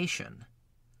starvation.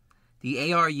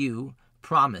 The ARU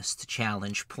promised to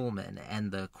challenge Pullman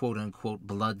and the quote-unquote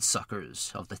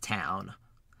bloodsuckers of the town.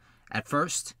 At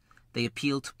first, they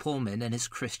appealed to Pullman and his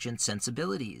Christian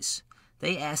sensibilities.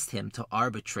 They asked him to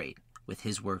arbitrate with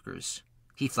his workers.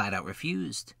 He flat out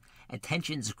refused, and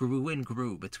tensions grew and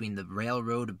grew between the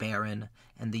railroad baron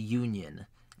and the union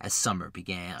as summer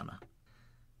began.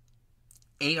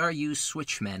 ARU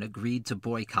switchmen agreed to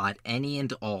boycott any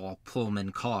and all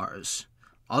Pullman cars.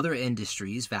 Other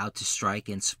industries vowed to strike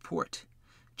in support.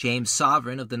 James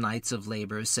Sovereign of the Knights of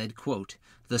Labor said, quote,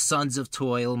 "The sons of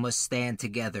toil must stand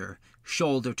together,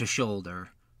 shoulder to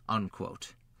shoulder,"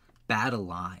 unquote. Battle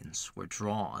lines were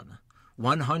drawn.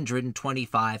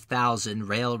 125,000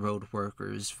 railroad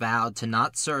workers vowed to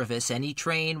not service any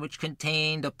train which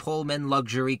contained a Pullman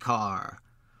luxury car.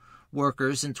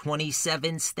 Workers in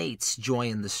 27 states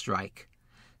joined the strike.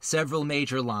 Several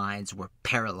major lines were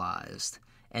paralyzed,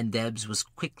 and Debs was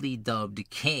quickly dubbed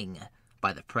king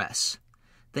by the press.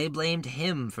 They blamed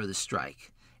him for the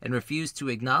strike and refused to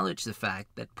acknowledge the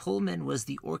fact that Pullman was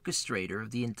the orchestrator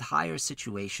of the entire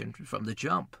situation from the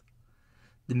jump.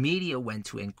 The media went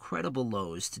to incredible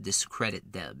lows to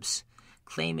discredit Debs,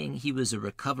 claiming he was a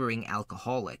recovering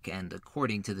alcoholic, and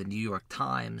according to the New York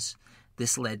Times,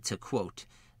 this led to, quote,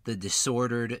 "the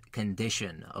disordered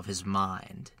condition of his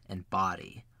mind and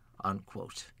body,"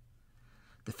 unquote.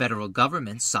 The federal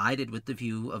government sided with the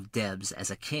view of Debs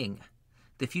as a king.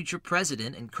 The future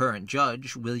president and current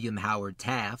judge, William Howard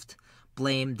Taft,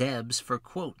 blamed Debs for,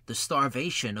 quote, "the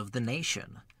starvation of the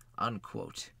nation,"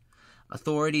 unquote.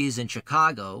 Authorities in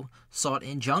Chicago sought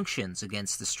injunctions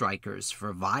against the strikers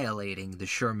for violating the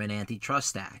Sherman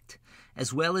Antitrust Act,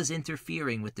 as well as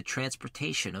interfering with the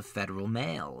transportation of federal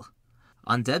mail.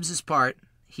 On Debs's part,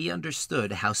 he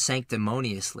understood how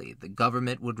sanctimoniously the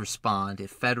government would respond if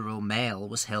federal mail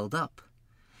was held up.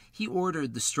 He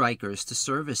ordered the strikers to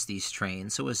service these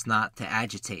trains so as not to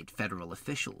agitate federal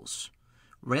officials.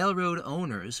 Railroad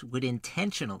owners would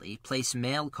intentionally place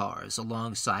mail cars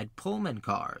alongside Pullman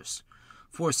cars,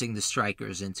 forcing the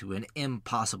strikers into an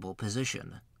impossible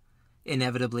position.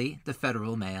 Inevitably, the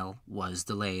federal mail was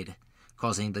delayed,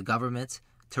 causing the government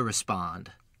to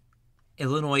respond.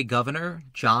 Illinois Governor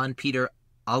John Peter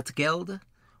Altgeld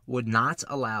would not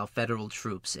allow federal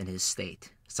troops in his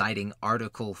state, citing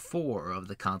Article 4 of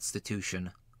the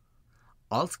Constitution.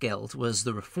 Altgeld was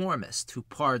the reformist who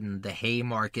pardoned the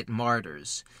Haymarket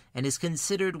martyrs and is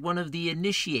considered one of the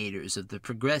initiators of the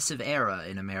progressive era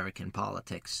in American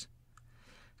politics.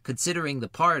 Considering the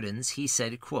pardons, he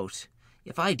said, quote,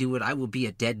 "If I do it, I will be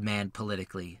a dead man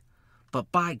politically.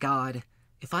 But by God,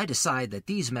 if I decide that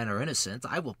these men are innocent,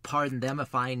 I will pardon them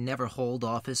if I never hold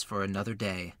office for another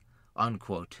day,"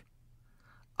 unquote.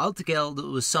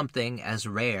 Altgeld was something as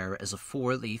rare as a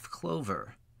four-leaf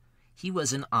clover. He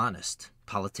was an honest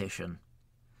politician.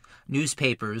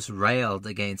 Newspapers railed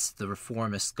against the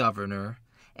reformist governor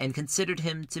and considered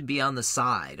him to be on the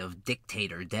side of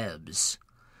dictator Debs.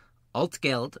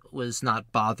 Altgeld was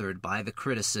not bothered by the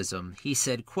criticism. He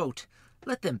said, quote,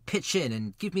 "Let them pitch in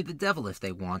and give me the devil if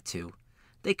they want to.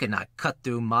 They could not cut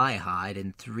through my hide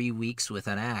in 3 weeks with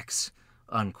an axe,"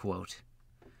 unquote.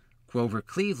 Grover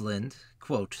Cleveland,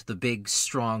 quote, "the big,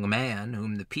 strong man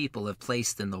whom the people have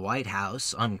placed in the White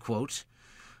House," unquote,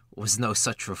 was no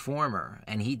such reformer,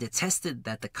 and he detested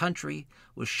that the country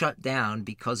was shut down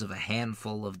because of a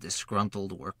handful of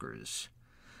disgruntled workers.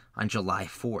 On July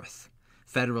 4th,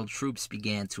 federal troops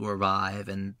began to arrive,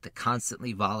 and the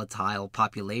constantly volatile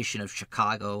population of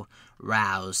Chicago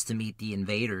roused to meet the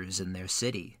invaders in their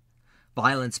city.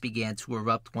 Violence began to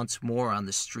erupt once more on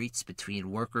the streets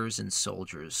between workers and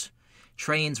soldiers.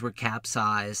 Trains were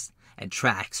capsized and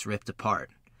tracks ripped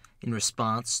apart. In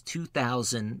response,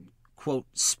 2,000, quote,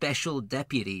 "special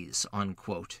deputies,"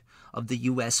 unquote, of the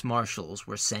U.S. Marshals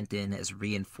were sent in as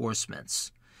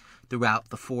reinforcements. Throughout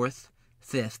the 4th,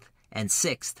 5th, and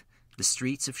 6th, the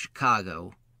streets of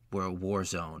Chicago were a war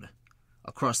zone.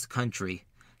 Across the country,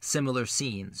 similar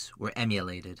scenes were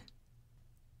emulated.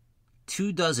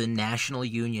 24 national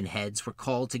union heads were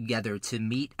called together to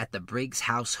meet at the Briggs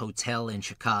House Hotel in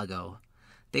Chicago.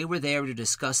 They were there to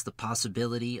discuss the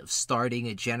possibility of starting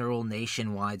a general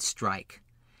nationwide strike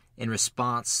in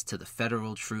response to the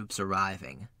federal troops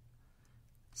arriving.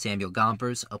 Samuel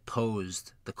Gompers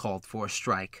opposed the called-for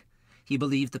strike. He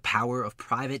believed the power of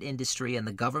private industry and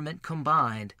the government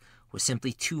combined was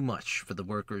simply too much for the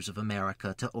workers of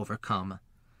America to overcome,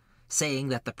 saying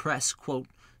that the press, quote,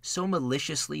 "so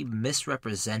maliciously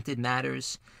misrepresented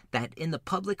matters that in the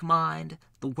public mind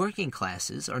the working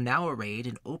classes are now arrayed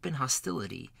in open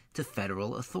hostility to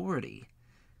federal authority.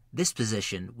 This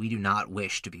position we do not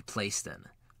wish to be placed in,"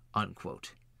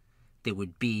 unquote. There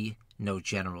would be no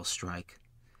general strike.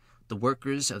 The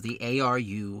workers of the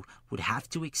ARU would have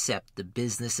to accept the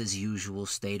business-as-usual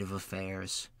state of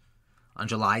affairs. On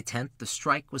July 10th, the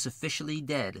strike was officially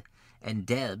dead, and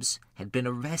Debs had been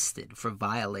arrested for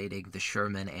violating the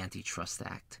Sherman Antitrust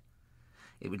Act.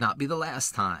 It would not be the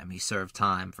last time he served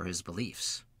time for his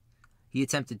beliefs. He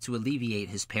attempted to alleviate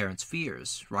his parents'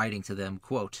 fears, writing to them,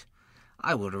 quote,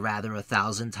 "I would rather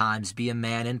 1,000 times be a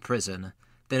man in prison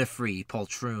than a free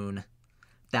poltroon.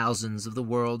 Thousands of the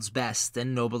world's best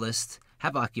and noblest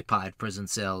have occupied prison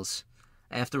cells.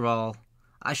 After all,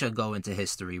 I shall go into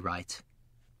history right."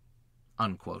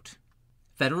 Unquote.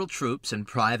 Federal troops and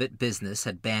private business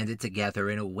had banded together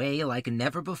in a way like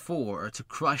never before to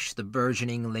crush the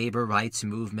burgeoning labor rights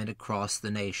movement across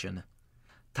the nation.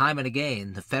 Time and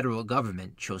again, the federal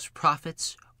government chose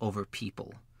profits over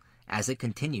people, as it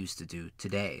continues to do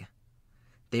today.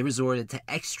 They resorted to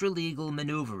extra-legal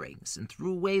maneuverings and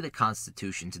threw away the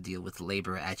Constitution to deal with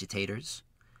labor agitators.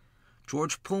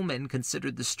 George Pullman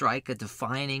considered the strike a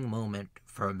defining moment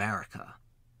for America.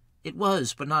 It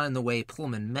was, but not in the way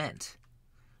Pullman meant.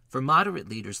 For moderate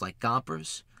leaders like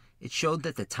Gompers, it showed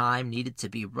that the time needed to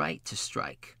be right to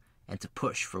strike and to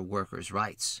push for workers'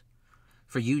 rights.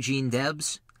 For Eugene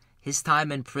Debs, his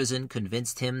time in prison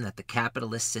convinced him that the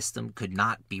capitalist system could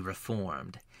not be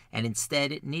reformed, and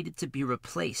instead it needed to be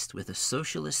replaced with a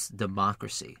socialist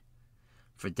democracy.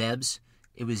 For Debs,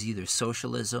 it was either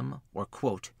socialism or,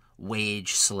 quote,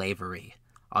 wage slavery,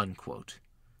 unquote.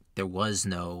 There was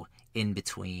no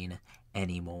in-between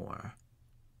anymore.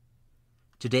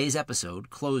 Today's episode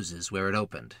closes where it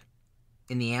opened,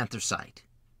 in the anthracite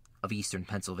of eastern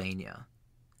Pennsylvania.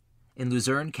 In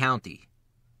Luzerne County,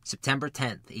 September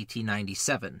 10th,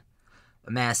 1897,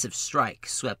 a massive strike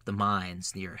swept the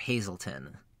mines near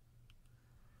Hazleton.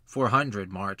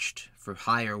 400 marched for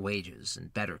higher wages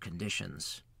and better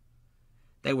conditions.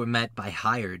 They were met by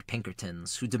hired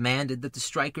Pinkertons who demanded that the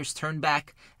strikers turn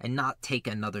back and not take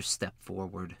another step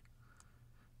forward.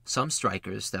 Some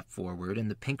strikers stepped forward and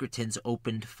the Pinkertons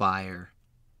opened fire.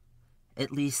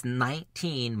 At least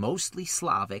 19 mostly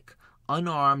Slavic,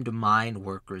 unarmed mine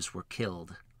workers were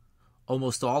killed.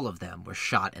 Almost all of them were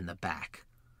shot in the back.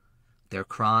 Their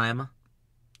crime?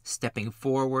 Stepping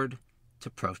forward to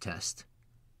protest.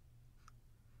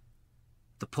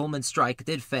 The Pullman strike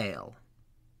did fail,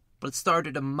 but it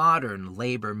started a modern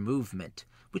labor movement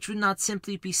which would not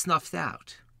simply be snuffed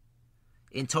out.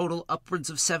 In total, upwards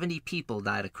of 70 people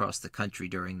died across the country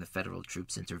during the federal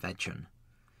troops' intervention.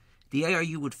 The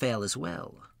ARU would fail as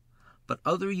well, but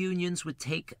other unions would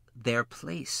take their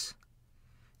place.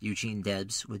 Eugene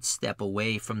Debs would step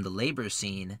away from the labor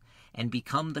scene and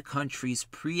become the country's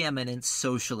preeminent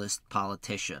socialist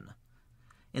politician.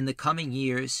 In the coming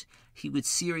years, he would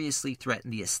seriously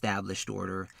threaten the established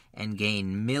order and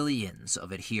gain millions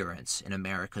of adherents in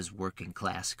America's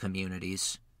working-class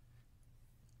communities.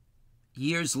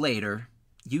 Years later,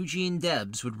 Eugene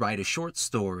Debs would write a short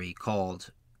story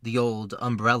called The Old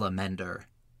Umbrella Mender,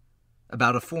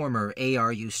 about a former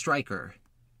ARU striker.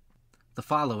 The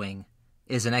following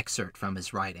is an excerpt from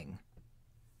his writing.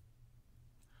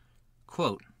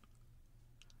 Quote,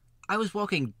 "I was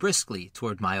walking briskly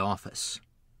toward my office.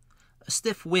 A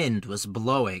stiff wind was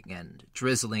blowing and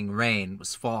drizzling rain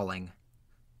was falling.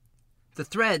 The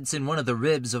threads in one of the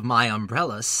ribs of my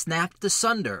umbrella snapped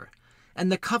asunder,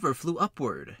 and the cover flew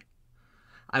upward.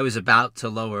 I was about to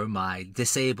lower my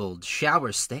disabled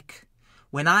shower stick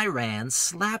when I ran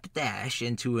slapdash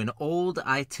into an old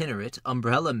itinerant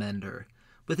umbrella mender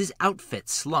with his outfit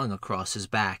slung across his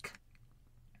back.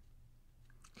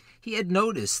 He had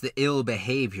noticed the ill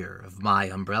behavior of my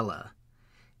umbrella.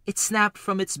 It snapped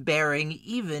from its bearing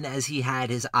even as he had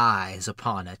his eyes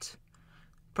upon it.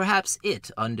 Perhaps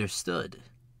it understood.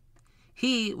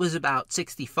 He was about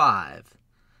 65.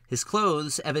 His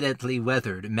clothes evidently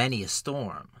weathered many a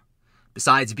storm.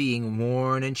 Besides being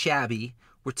worn and shabby,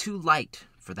 were too light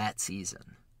for that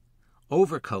season.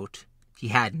 Overcoat he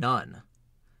had none,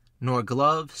 nor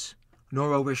gloves,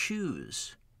 nor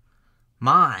overshoes.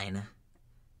 Mine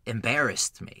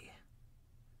embarrassed me.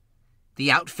 The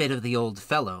outfit of the old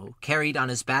fellow, carried on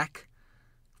his back,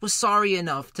 was sorry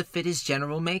enough to fit his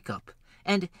general makeup,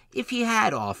 and if he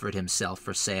had offered himself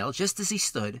for sale just as he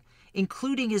stood,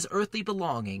 including his earthly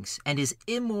belongings and his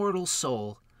immortal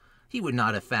soul, he would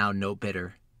not have found no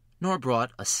bidder, nor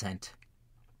brought a cent.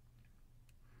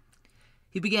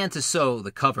 He began to sew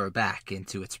the cover back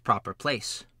into its proper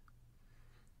place.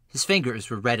 His fingers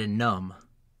were red and numb.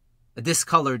 A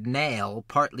discolored nail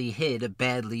partly hid a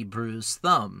badly bruised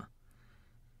thumb.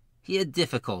 He had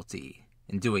difficulty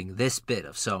in doing this bit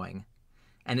of sewing,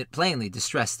 and it plainly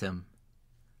distressed him.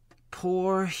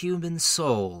 Poor human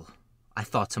soul, I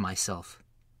thought to myself.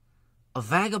 A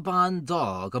vagabond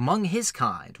dog among his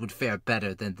kind would fare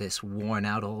better than this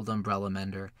worn-out old umbrella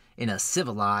mender in a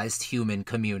civilized human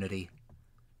community.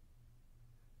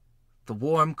 The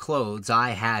warm clothes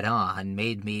I had on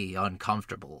made me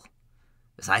uncomfortable,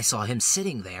 as I saw him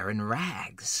sitting there in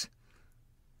rags.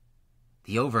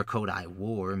 The overcoat I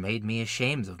wore made me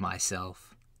ashamed of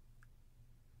myself.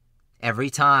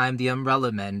 Every time the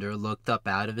umbrella mender looked up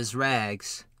out of his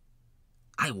rags,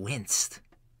 I winced.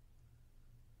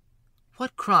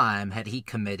 What crime had he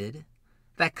committed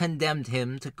that condemned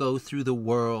him to go through the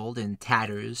world in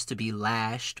tatters, to be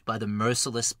lashed by the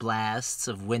merciless blasts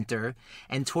of winter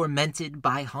and tormented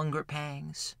by hunger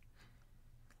pangs?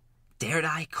 Dared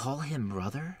I call him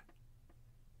brother?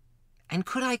 And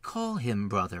could I call him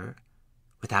brother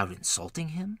without insulting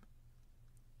him?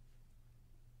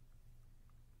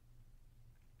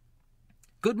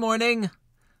 "Good morning,"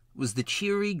 was the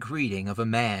cheery greeting of a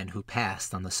man who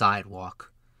passed on the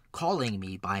sidewalk, calling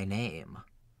me by name.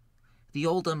 The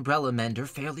old umbrella mender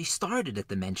fairly started at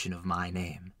the mention of my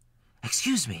name.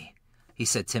 "Excuse me," he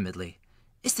said timidly.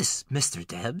 "Is this Mr.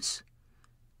 Debs?"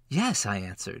 "Yes," I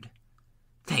answered.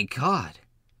 "Thank God."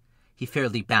 He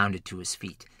fairly bounded to his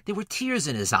feet. There were tears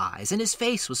in his eyes, and his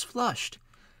face was flushed.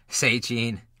 "Say,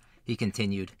 Gene," he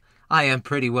continued, "I am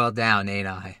pretty well down, ain't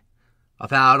I?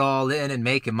 About all in and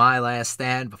making my last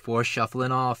stand before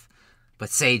shuffling off. But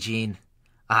say, Gene,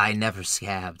 I never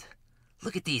scabbed.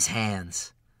 Look at these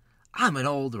hands. I'm an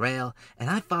old rail, and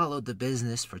I followed the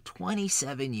business for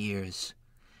 27 years.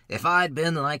 If I'd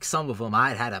been like some of 'em,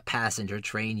 I'd had a passenger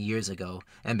train years ago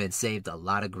and been saved a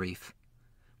lot of grief.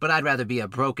 But I'd rather be a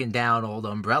broken-down old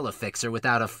umbrella fixer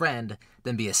without a friend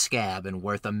than be a scab and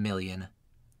worth $1 million.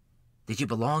 Did you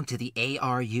belong to the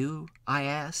ARU? I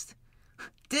asked.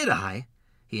 Did I?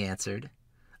 He answered.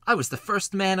 I was the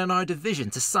first man in our division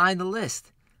to sign the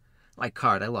list. My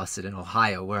card, I lost it in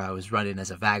Ohio where I was running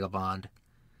as a vagabond.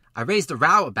 I raised a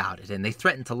row about it, and they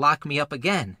threatened to lock me up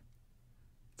again.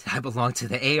 Did I belong to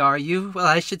the ARU? Well,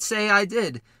 I should say I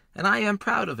did, and I am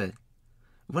proud of it.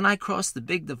 When I cross the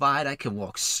big divide, I can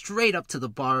walk straight up to the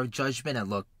bar of judgment and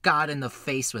look God in the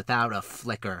face without a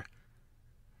flicker.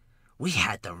 We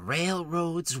had the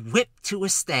railroads whipped to a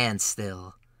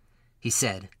standstill, he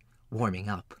said, warming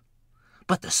up.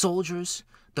 But the soldiers,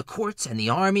 the courts, and the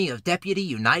army of deputy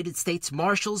United States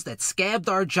Marshals that scabbed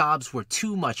our jobs were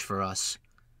too much for us.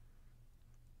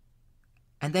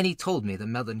 And then he told me the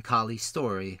melancholy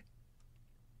story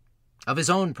of his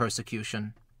own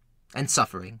persecution and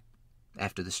suffering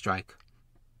after the strike.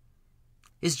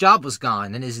 His job was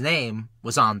gone, and his name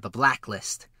was on the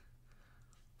blacklist.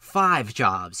 5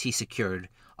 jobs he secured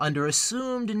under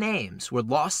assumed names were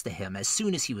lost to him as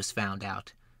soon as he was found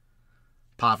out.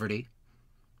 Poverty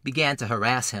began to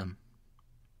harass him.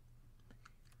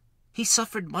 He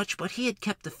suffered much, but he had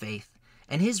kept the faith,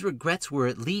 and his regrets were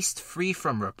at least free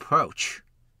from reproach.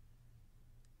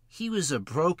 He was a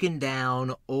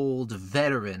broken-down old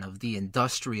veteran of the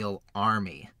industrial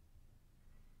army.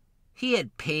 He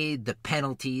had paid the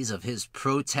penalties of his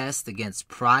protest against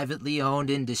privately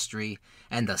owned industry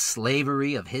and the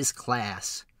slavery of his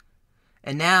class.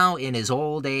 And now, in his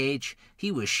old age,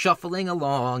 he was shuffling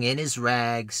along in his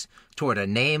rags toward a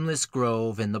nameless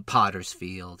grove in the potter's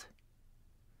field.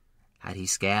 Had he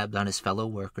scabbed on his fellow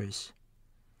workers?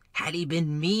 Had he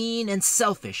been mean and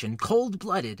selfish and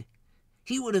cold-blooded?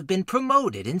 He would have been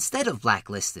promoted instead of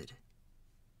blacklisted.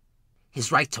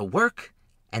 His right to work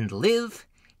and live,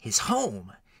 his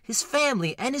home, his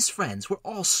family, and his friends were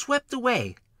all swept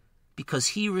away because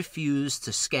he refused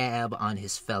to scab on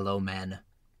his fellow men.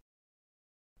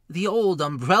 The old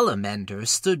umbrella mender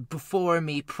stood before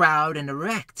me proud and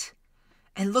erect,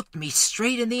 and looked me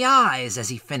straight in the eyes as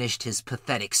he finished his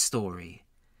pathetic story.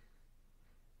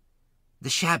 The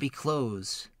shabby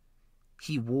clothes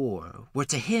he wore were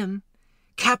to him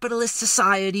capitalist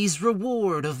society's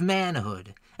reward of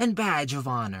manhood and badge of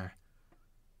honor.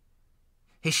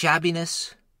 His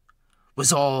shabbiness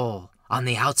was all on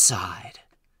the outside,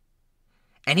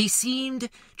 and he seemed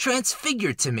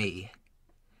transfigured to me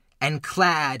and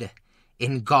clad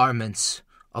in garments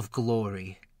of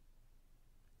glory.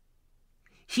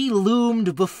 He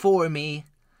loomed before me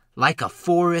like a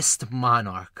forest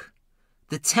monarch.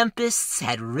 The tempests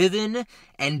had riven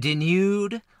and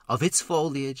denuded of its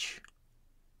foliage,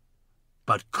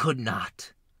 but could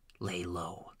not lay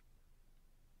low.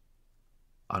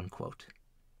 Unquote.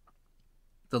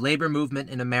 The labor movement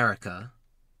in America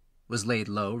was laid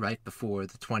low right before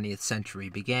the 20th century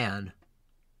began.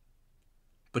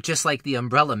 But just like the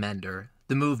umbrella mender,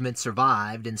 the movement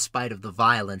survived in spite of the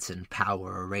violence and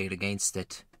power arrayed against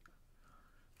it.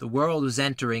 The world was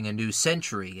entering a new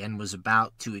century and was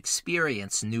about to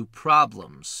experience new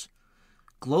problems.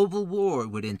 Global war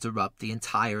would interrupt the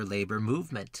entire labor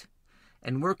movement,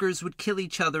 and workers would kill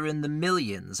each other in the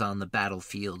millions on the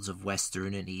battlefields of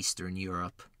Western and Eastern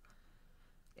Europe.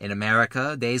 In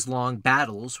America, days-long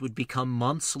battles would become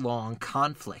months-long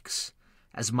conflicts,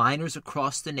 as miners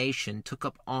across the nation took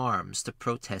up arms to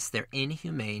protest their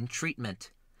inhumane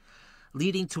treatment,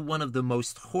 leading to one of the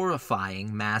most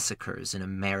horrifying massacres in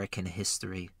American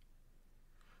history.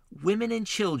 Women and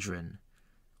children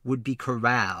would be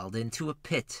corralled into a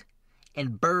pit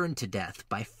and burned to death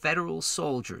by federal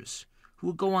soldiers who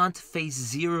would go on to face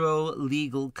zero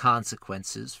legal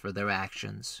consequences for their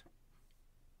actions.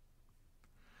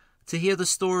 To hear the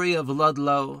story of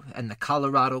Ludlow and the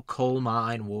Colorado coal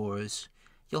mine wars,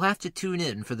 you'll have to tune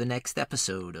in for the next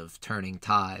episode of Turning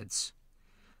Tides.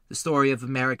 The story of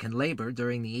American labor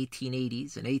during the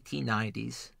 1880s and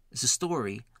 1890s is a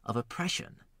story of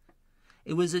oppression.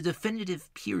 It was a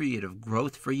definitive period of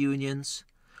growth for unions,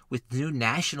 with new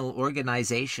national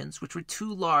organizations which were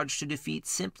too large to defeat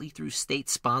simply through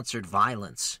state-sponsored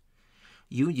violence.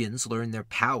 Unions learned their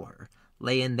power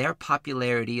lay in their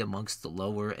popularity amongst the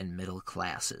lower and middle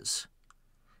classes.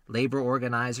 Labor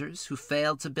organizers who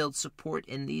failed to build support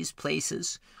in these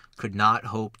places could not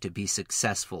hope to be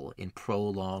successful in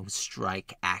prolonged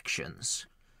strike actions.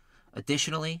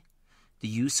 Additionally, the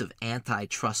use of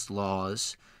antitrust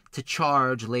laws to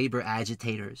charge labor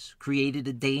agitators created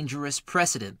a dangerous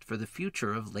precedent for the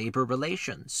future of labor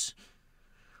relations.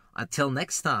 Until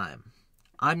next time,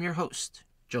 I'm your host,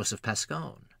 Joseph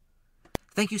Pascone.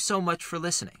 Thank you so much for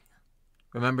listening.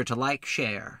 Remember to like,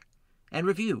 share, and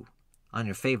review on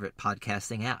your favorite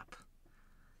podcasting app.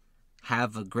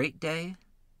 Have a great day,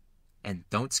 and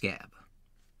don't scab.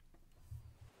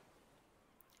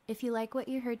 If you like what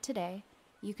you heard today,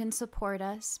 you can support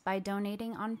us by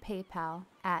donating on PayPal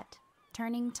at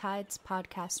Turning Tides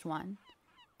Podcast 1.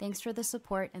 Thanks for the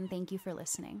support, and thank you for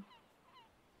listening.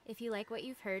 If you like what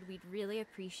you've heard, we'd really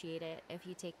appreciate it if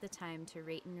you take the time to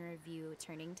rate and review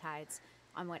Turning Tides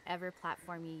on whatever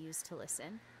platform you use to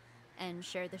listen, and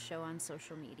share the show on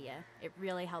social media. It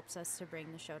really helps us to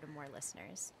bring the show to more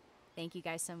listeners. Thank you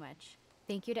guys so much.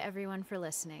 Thank you to everyone for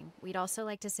listening. We'd also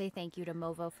like to say thank you to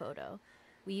Movo Photo.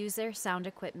 We use their sound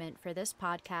equipment for this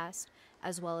podcast,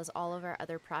 as well as all of our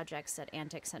other projects at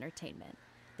AntiKs Entertainment.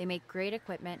 They make great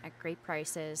equipment at great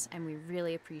prices, and we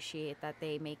really appreciate that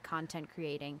they make content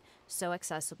creating so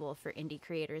accessible for indie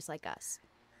creators like us.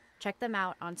 Check them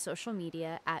out on social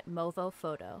media at Movo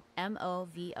Photo,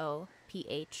 MOVOPHOTO.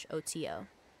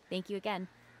 Thank you again.